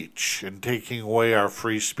speech and taking away our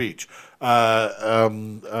free speech.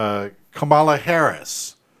 Kamala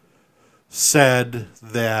Harris said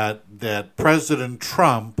that President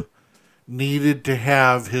Trump needed to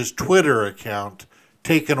have his Twitter account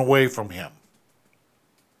taken away from him.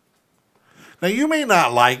 Now, you may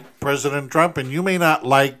not like President Trump, and you may not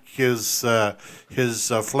like his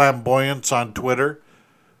flamboyance on Twitter,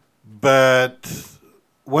 but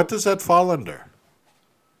what does that fall under?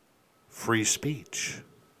 Free speech.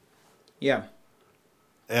 Yeah.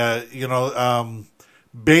 Beto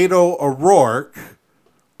O'Rourke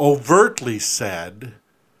overtly said,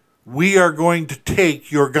 "We are going to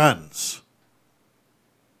take your guns."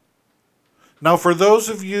 Now, for those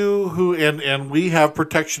of you who, and we have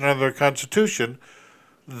protection under the Constitution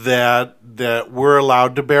that we're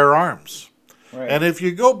allowed to bear arms. Right. And if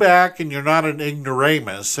you go back and you're not an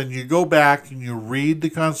ignoramus and you go back and you read the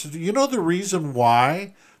Constitution, you know the reason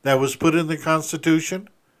why that was put in the Constitution?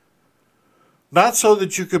 Not so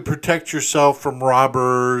that you could protect yourself from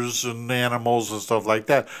robbers and animals and stuff like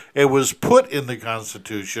that. It was put in the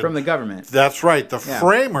Constitution. From the government. That's right. The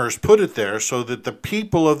framers put it there so that the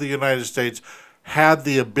people of the United States had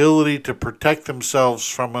the ability to protect themselves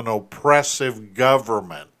from an oppressive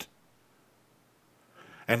government.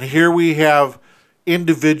 And here we have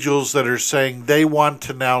individuals that are saying they want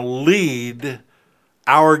to now lead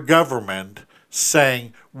our government,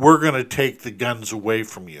 saying we're going to take the guns away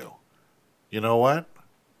from you. You know what?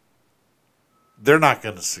 They're not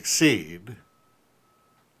going to succeed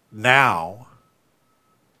now.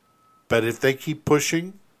 But if they keep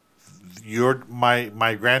pushing,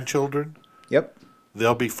 my grandchildren, yep,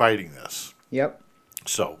 they'll be fighting this. Yep.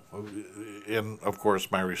 So, and of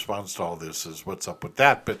course, my response to all this is, what's up with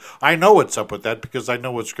that? But I know what's up with that because I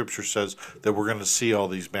know what Scripture says, that we're going to see all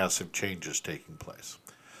these massive changes taking place.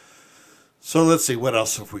 So let's see, what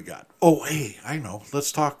else have we got? Oh, hey, I know.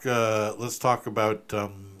 Let's talk about.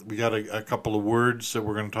 We got a couple of words that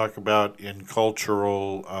we're going to talk about in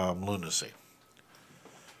cultural lunacy.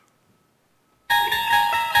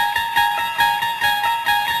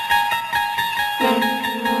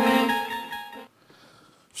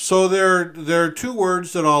 So there are two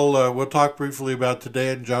words that we'll talk briefly about today,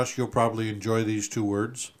 and Josh, you'll probably enjoy these two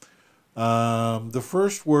words. The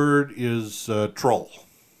first word is troll.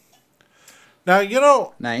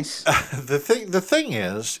 Now, nice. The thing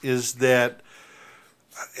is that,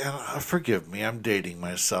 and forgive me, I'm dating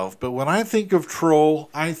myself, but when I think of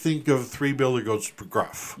troll, I think of Three Billy Goats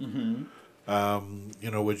Gruff. Mm-hmm.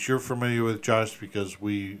 Which you're familiar with, Josh, because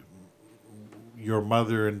your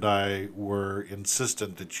mother and I were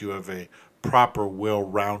insistent that you have a proper,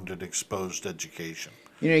 well-rounded, exposed education.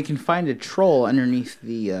 You can find a troll underneath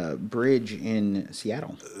the bridge in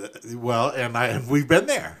Seattle. Well, and we've been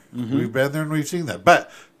there. Mm-hmm. We've been there and we've seen that.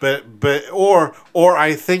 But or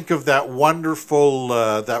I think of that wonderful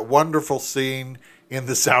scene in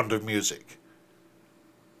The Sound of Music,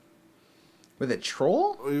 With a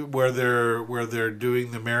troll? where they're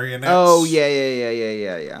doing the marionettes. Oh,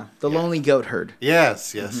 yeah. The Lonely Goat Herd.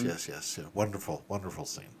 Yes. Yeah. Wonderful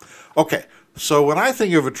scene. Okay, so when I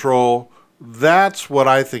think of a troll, that's what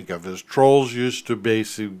I think of as trolls used to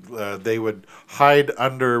basically, they would hide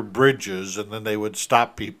under bridges and then they would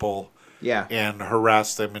stop people Yeah. and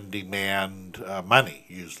harass them and demand money,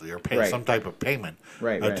 usually, or pay Right. some type of payment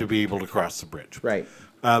Right. to be able to cross the bridge. Right.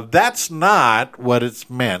 That's not what it's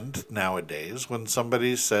meant nowadays when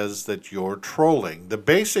somebody says that you're trolling. The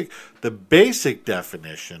basic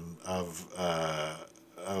definition of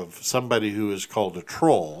somebody who is called a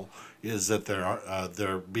troll is that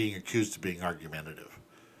they're being accused of being argumentative.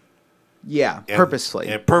 Yeah, And- purposely.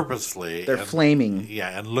 And purposely. They're flaming.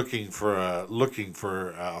 Yeah, and looking for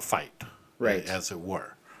a fight, Right. as it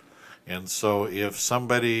were. And so if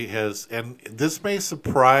somebody has, and this may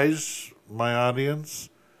surprise my audience,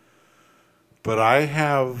 but I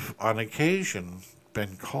have on occasion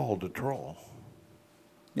been called a troll,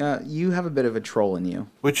 You have a bit of a troll in you.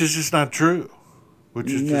 which is just not true. No,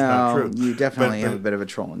 you definitely But- have a bit of a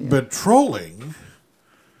troll in you. But trolling,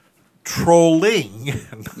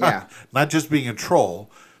 Yeah. not just being a troll,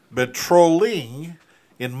 but trolling,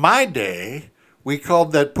 in my day, we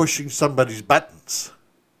called that pushing somebody's buttons.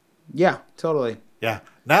 Yeah, totally. Yeah.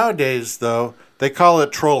 Nowadays, though, they call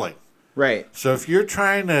it trolling. Right. So if you're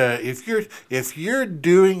trying to, if you're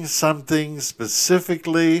doing something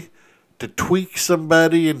specifically to tweak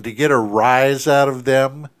somebody and to get a rise out of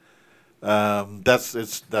them,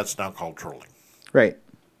 that's now called trolling. Right.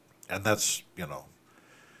 And that's,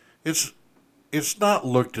 it's not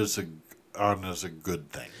looked on as a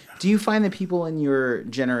good thing. Do you find that people in your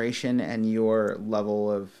generation and your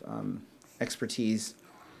level of expertise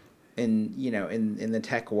in the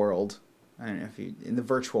tech world, I don't know if you in the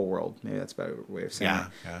virtual world, maybe that's a better way of saying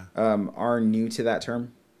it, are new to that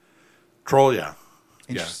term? Troll, yeah.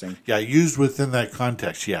 Interesting. Yeah, used within that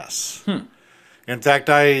context, yes. In fact,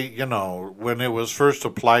 when it was first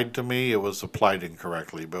applied to me, it was applied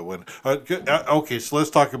incorrectly. But when okay, so let's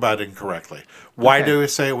talk about incorrectly. Why do I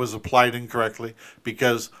say it was applied incorrectly?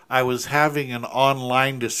 Because I was having an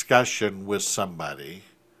online discussion with somebody,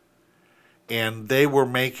 and they were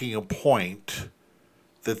making a point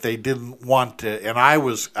that they didn't want to, and I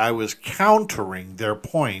was countering their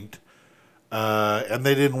point, and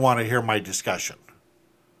they didn't want to hear my discussion.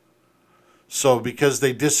 So because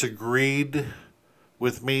they disagreed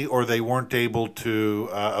with me, or they weren't able to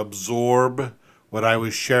absorb what I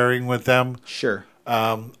was sharing with them, Sure.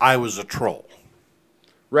 I was a troll.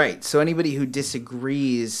 Right. So anybody who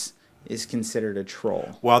disagrees is considered a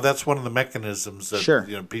troll. Well, that's one of the mechanisms that Sure.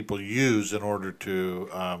 people use in order to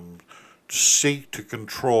seek to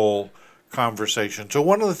control conversation. So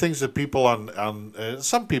one of the things that people on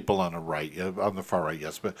some people on the far right,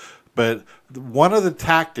 yes, but one of the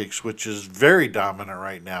tactics which is very dominant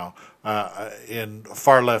right now in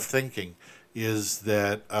far left thinking is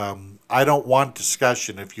that I don't want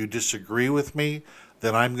discussion. If you disagree with me,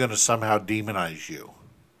 then I'm going to somehow demonize you.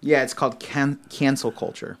 Yeah, it's called cancel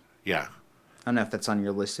culture. Yeah. I don't know if that's on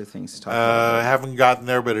your list of things to talk about. I haven't gotten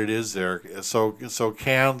there, but it is there. So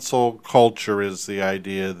cancel culture is the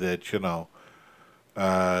idea that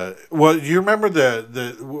well, you remember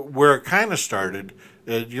the where it kind of started.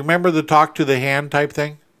 You remember the talk to the hand type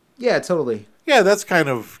thing? Yeah, totally. Yeah, that's kind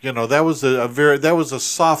of that was a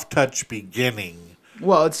soft touch beginning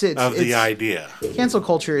Well, it's the idea. Cancel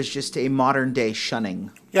culture is just a modern day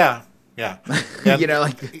shunning. Yeah. And,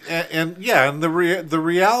 like the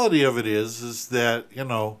reality of it is that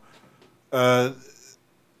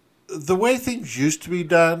the way things used to be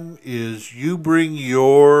done is you bring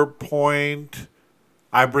your point,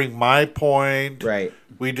 I bring my point. Right.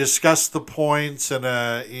 We discuss the points in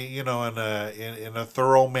a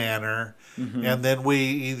thorough manner, and then we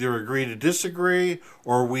either agree to disagree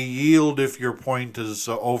or we yield if your point is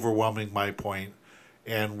overwhelming my point,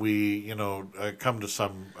 and we come to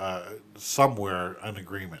somewhere an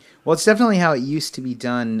agreement. Well, it's definitely how it used to be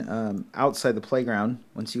done outside the playground.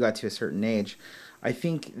 Once you got to a certain age, I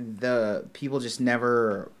think the people just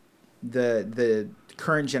never the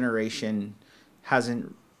current generation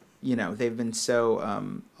hasn't. They've been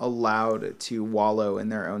so allowed to wallow in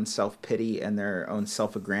their own self-pity and their own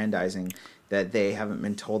self-aggrandizing that they haven't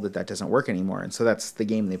been told that doesn't work anymore. And so that's the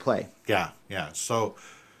game they play. Yeah. So,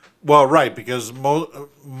 well, right, because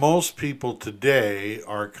most people today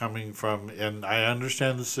are coming from, and I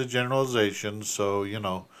understand this is a generalization, so,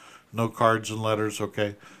 no cards and letters,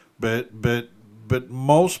 okay? But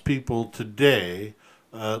most people today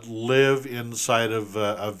live inside of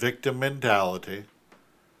a victim mentality.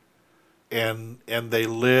 and they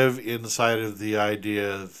live inside of the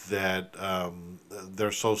idea that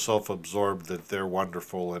they're so self-absorbed that they're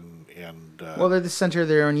wonderful and Well, they're the center of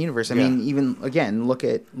their own universe. I Yeah. mean, even again, look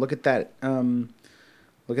at that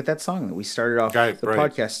song that we started off Right, the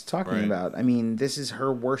right, podcast talking right. about. I mean, this is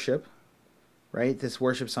her worship, right? This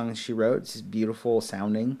worship song that she wrote. It's beautiful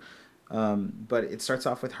sounding, but it starts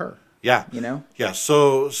off with her. Yeah. You know? Yeah.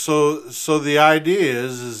 So the idea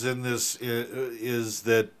is in this is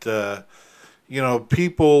that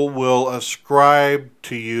people will ascribe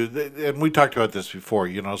to you, and we talked about this before.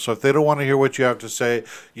 So if they don't want to hear what you have to say,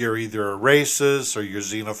 you're either a racist or you're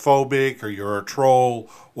xenophobic or you're a troll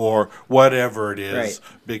or whatever it is, Right.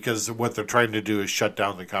 because what they're trying to do is shut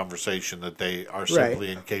down the conversation that they are simply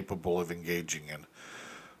incapable of engaging in.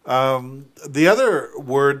 The other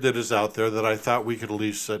word that is out there that I thought we could at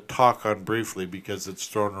least talk on briefly, because it's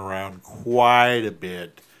thrown around quite a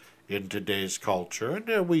bit in today's culture,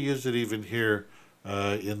 and we use it even here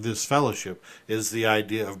in this fellowship, is the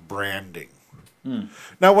idea of branding.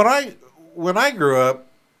 Now, when I grew up,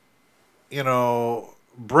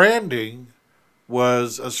 branding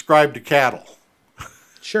was ascribed to cattle.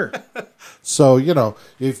 Sure. So,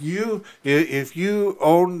 if you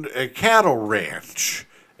owned a cattle ranch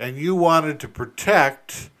and you wanted to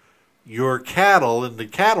protect your cattle in the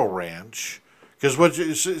cattle ranch, because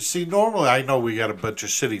normally, I know we got a bunch of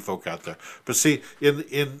city folk out there, but see,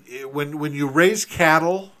 when you raise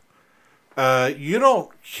cattle, you don't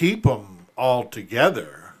keep them all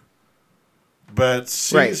together, but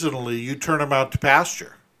seasonally you turn them out to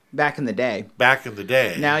pasture. Back in the day.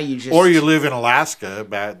 Now you live in Alaska.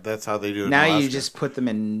 That's how they do it. Now in Alaska. you just put them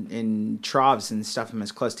in troughs and stuff them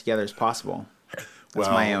as close together as possible. That's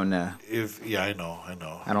my own. I know.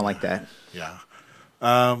 I don't like that. Yeah.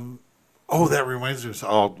 That reminds me.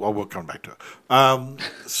 We'll come back to it.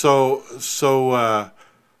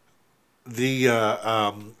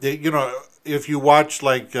 If you watch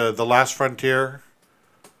like The Last Frontier,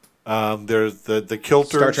 there's the Kilters.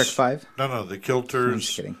 Star Trek 5? No, the Kilters. I'm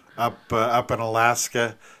just kidding. Up in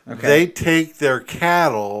Alaska. Okay. They take their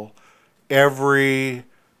cattle every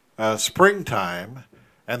springtime,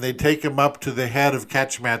 and they take them up to the head of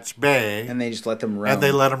Ketchimat's Bay, And they just let them roam. and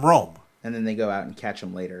they let them roam. And then they go out and catch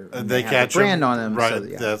them later. And they have catch a brand them, on them. right?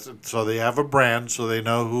 So they have a brand, so they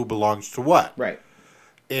know who belongs to what. Right.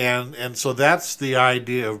 And so that's the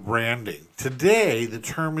idea of branding. Today, the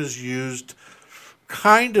term is used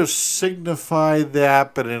kind of signify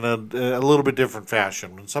that, but in a little bit different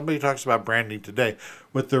fashion. When somebody talks about branding today,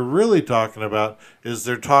 what they're really talking about is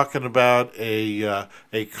they're talking about a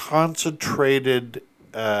concentrated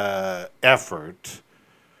effort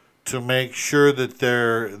to make sure that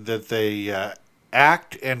they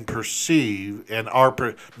act and perceive and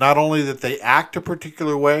are not only that they act a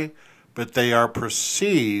particular way, but they are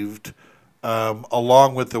perceived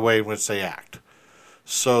along with the way in which they act.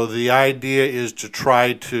 So the idea is to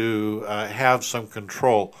try to have some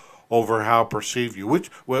control over how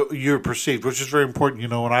you're perceived, which is very important.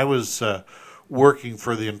 When I was working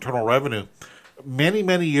for the Internal Revenue many,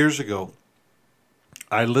 many years ago,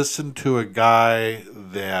 I listened to a guy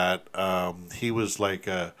that he was like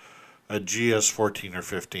a GS 14 or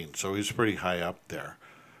 15, so he's pretty high up there.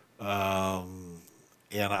 And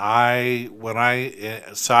I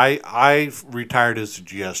retired as a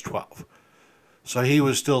GS 12. So he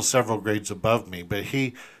was still several grades above me, but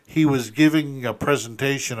he was giving a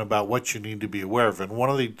presentation about what you need to be aware of. And one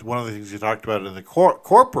of the things he talked about in the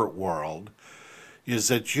corporate world is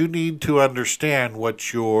that you need to understand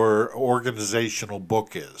what your organizational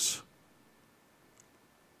book is.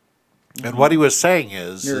 Mm-hmm. And what he was saying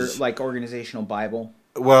is like organizational Bible.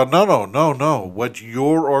 Well, no. What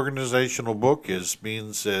your organizational book is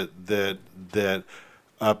means that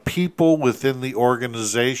people within the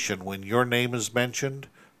organization, when your name is mentioned,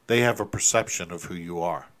 they have a perception of who you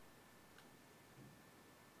are.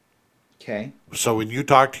 Okay. So when you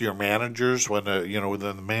talk to your managers, when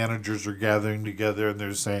the managers are gathering together and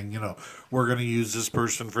they're saying, we're going to use this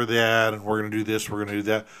person for that, and we're going to do this, we're going to do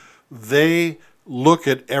that, they look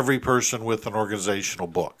at every person with an organizational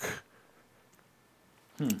book.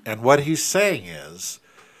 And what he's saying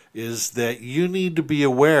is that you need to be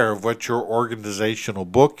aware of what your organizational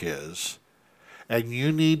book is, and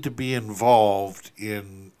you need to be involved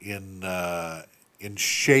in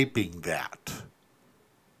shaping that.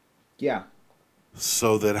 Yeah.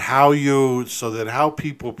 So that how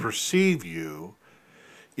people perceive you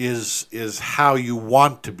is how you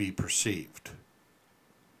want to be perceived.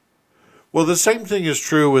 Well, the same thing is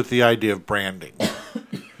true with the idea of branding.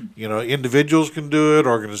 Individuals can do it,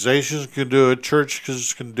 organizations can do it,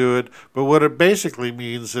 churches can do it, but what it basically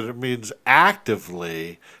means is that it means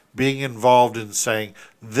actively being involved in saying,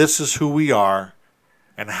 this is who we are,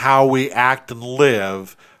 and how we act and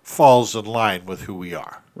live falls in line with who we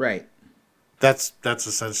are. Right. That's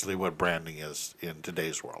essentially what branding is in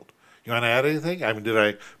today's world. You want to add anything? I mean, did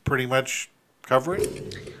I pretty much cover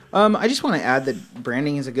it? I just want to add that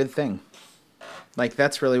branding is a good thing. Like,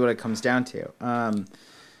 that's really what it comes down to.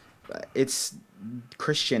 It's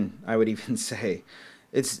Christian, I would even say.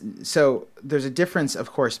 So there's a difference,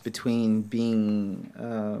 of course, between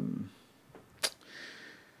being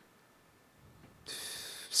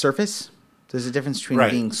surface. There's a difference between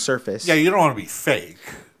being surface. Yeah, you don't want to be fake.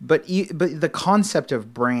 But the concept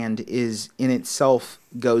of brand is in itself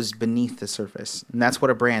goes beneath the surface. And that's what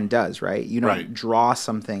a brand does, right? You don't draw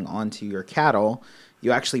something onto your cattle.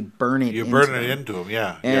 You actually burn it into them,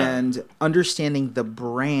 yeah. And understanding the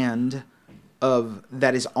brand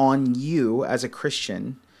that is on you as a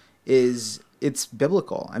Christian it's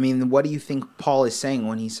biblical. I mean, what do you think Paul is saying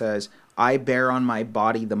when he says, I bear on my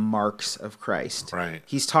body the marks of Christ? Right.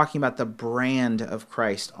 He's talking about the brand of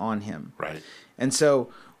Christ on him. Right. And so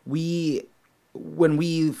when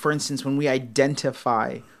we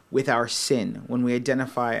identify with our sin, when we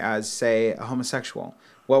identify as, say, a homosexual,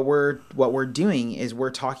 what we're doing is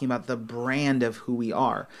we're talking about the brand of who we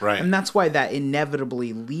are. Right. And that's why that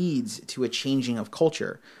inevitably leads to a changing of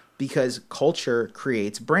culture, because culture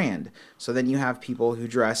creates brand. So then you have people who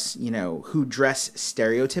dress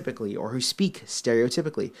stereotypically, or who speak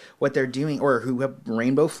stereotypically, what they're doing, or who have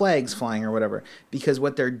rainbow flags flying or whatever, because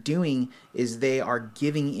what they're doing is they are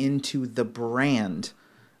giving into the brand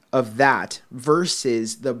of that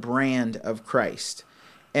versus the brand of Christ.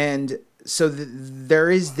 And so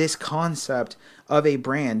there is this concept of a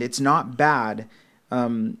brand. It's not bad.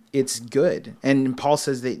 It's good. And Paul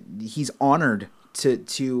says that he's honored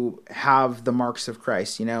to have the marks of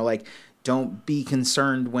Christ. Like, don't be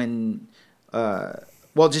concerned when,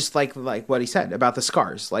 just like what he said about the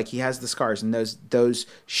scars. Like, he has the scars, and those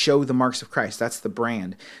show the marks of Christ. That's the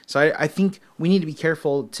brand. So I think we need to be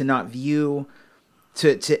careful to not view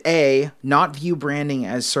not view branding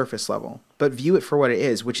as surface level, but view it for what it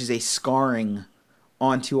is, which is a scarring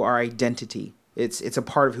onto our identity. It's a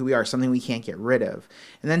part of who we are, something we can't get rid of.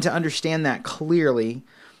 And then to understand that clearly,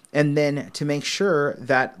 and then to make sure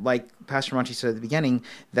that, like Pastor Monty said at the beginning,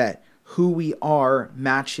 that who we are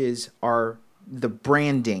matches the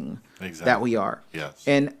branding that we are. Yes.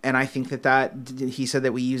 And I think that he said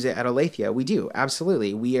that we use it at Aletheia. We do,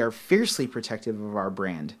 absolutely. We are fiercely protective of our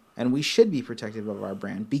brand, and we should be protective of our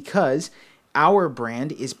brand, because our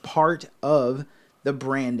brand is part of the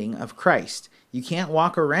branding of Christ. You can't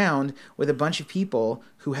walk around with a bunch of people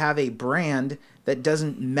who have a brand that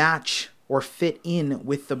doesn't match or fit in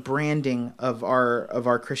with the branding of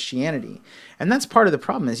our Christianity. And that's part of the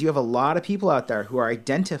problem, is you have a lot of people out there who are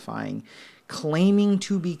identifying, claiming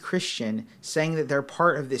to be Christian, saying that they're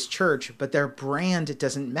part of this church, but their brand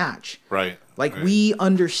doesn't match. Right. Like, we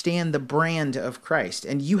understand the brand of Christ,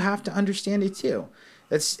 and you have to understand it too.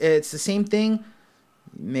 It's the same thing.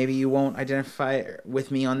 Maybe you won't identify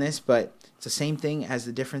with me on this, but it's the same thing as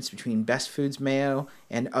the difference between Best Foods mayo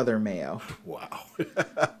and other mayo. Wow.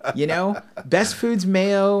 Best Foods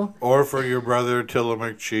mayo. Or for your brother,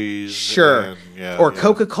 Tillamook cheese. Sure. Or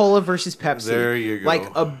Coca-Cola versus Pepsi. There you go.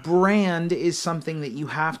 Like, a brand is something that you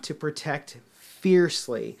have to protect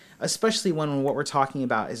fiercely, especially when what we're talking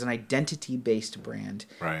about is an identity-based brand,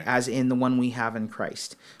 right, as in the one we have in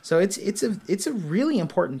Christ. So it's a really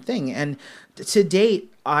important thing. And to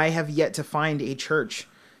date, I have yet to find a church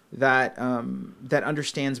that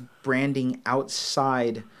understands branding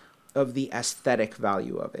outside of the aesthetic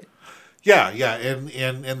value of it. Yeah,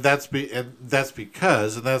 and that's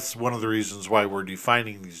because that's one of the reasons why we're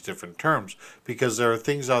defining these different terms, because there are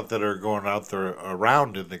things out that are going out there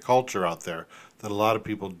around in the culture out there that a lot of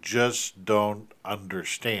people just don't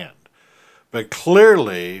understand. But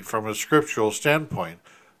clearly, from a scriptural standpoint,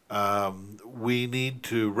 we need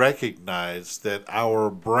to recognize that our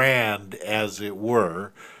brand, as it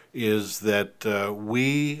were, is that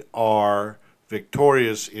we are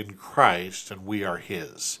victorious in Christ and we are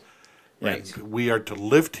His. Right. And we are to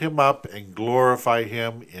lift Him up and glorify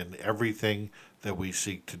Him in everything that we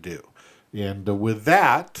seek to do. And with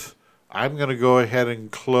that, I'm going to go ahead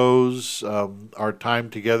and close our time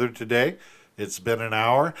together today. It's been an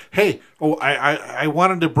hour. Hey, I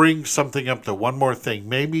wanted to bring something up, though. One more thing.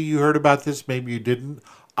 Maybe you heard about this, maybe you didn't.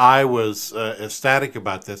 I was ecstatic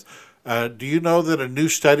about this. Do you know that a new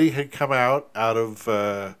study had come out of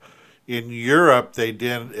in Europe? They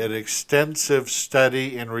did an extensive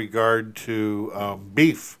study in regard to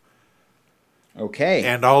beef. Okay.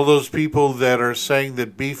 And all those people that are saying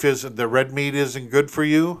that red meat isn't good for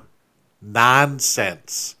you,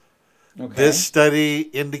 nonsense. Okay. This study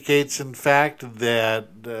indicates, in fact, that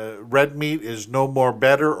red meat is no more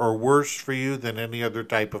better or worse for you than any other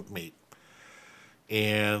type of meat.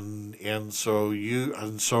 And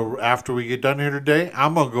so after we get done here today,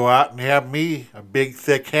 I'm gonna go out and have me a big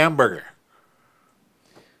thick hamburger.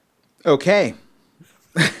 Okay.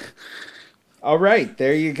 All right,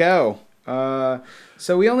 there you go.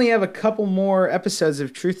 So we only have a couple more episodes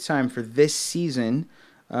of Truth Time for this season.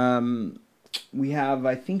 We have,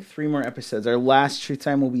 I think, 3 more episodes. Our last Truth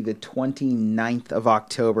Time will be the 29th of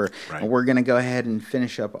October. Right. And we're going to go ahead and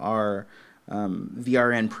finish up our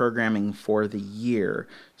VRN programming for the year.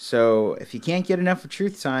 So if you can't get enough of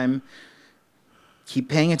Truth Time, keep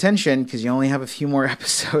paying attention because you only have a few more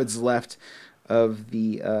episodes left of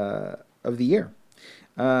the year.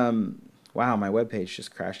 Wow, my webpage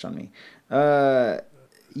just crashed on me.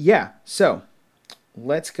 Yeah, so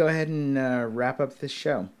let's go ahead and wrap up this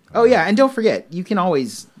show. Oh yeah, and don't forget, you can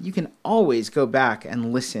always go back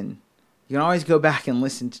and listen. You can always go back and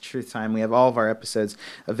listen to Truth Time. We have all of our episodes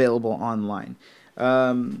available online.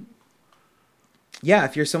 Yeah,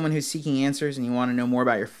 if you're someone who's seeking answers and you want to know more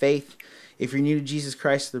about your faith, if you're new to Jesus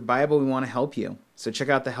Christ or the Bible, we want to help you. So check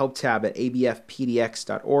out the help tab at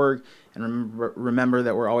abfpdx.org, and remember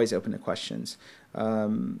that we're always open to questions.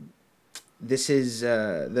 This is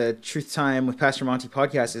the Truth Time with Pastor Monty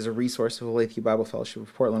podcast is a resource of Aletheia Bible Fellowship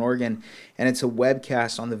of Portland, Oregon, and it's a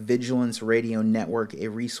webcast on the Vigilance Radio Network, a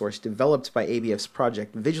resource developed by ABF's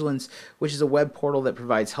Project Vigilance, which is a web portal that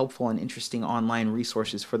provides helpful and interesting online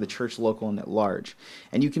resources for the church, local, and at large.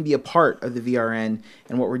 And you can be a part of the VRN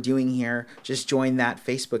and what we're doing here. Just join that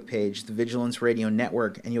Facebook page, the Vigilance Radio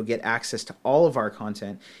Network, and you'll get access to all of our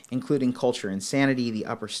content, including Culture Insanity, The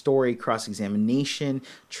Upper Story, Cross-Examination,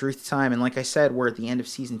 Truth Time, and like I said, we're at the end of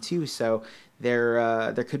season 2, so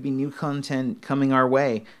there could be new content coming our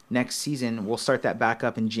way next season. We'll start that back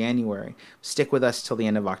up in January. Stick with us till the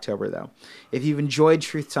end of October, though. If you've enjoyed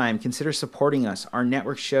Truth Time, consider supporting us. Our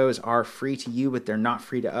network shows are free to you, but they're not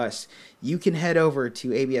free to us. You can head over to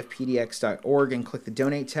abfpdx.org and click the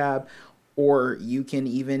Donate tab, or you can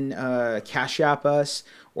even Cash App us,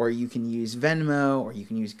 or you can use Venmo, or you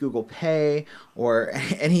can use Google Pay, or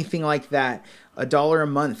anything like that. $1 a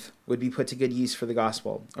month would be put to good use for the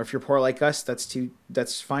gospel. Or if you're poor like us,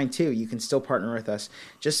 that's fine too. You can still partner with us.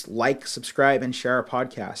 Just like, subscribe, and share our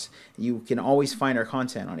podcast. You can always find our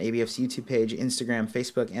content on ABF's YouTube page, Instagram,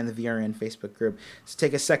 Facebook, and the VRN Facebook group. So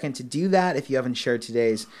take a second to do that if you haven't shared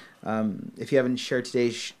today's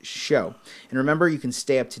show. And remember, you can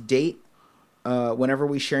stay up to date whenever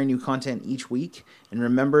we share new content each week. And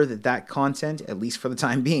remember that content, at least for the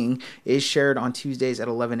time being, is shared on Tuesdays at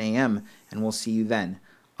 11 a.m. And we'll see you then.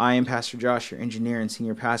 I am Pastor Josh, your engineer and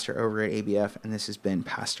senior pastor over at ABF, and this has been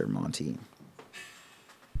Pastor Monty.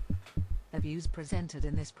 The views presented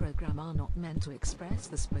in this program are not meant to express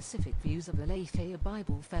the specific views of the Aletheia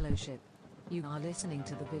Bible Fellowship. You are listening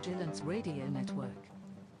to the Vigilance Radio Network.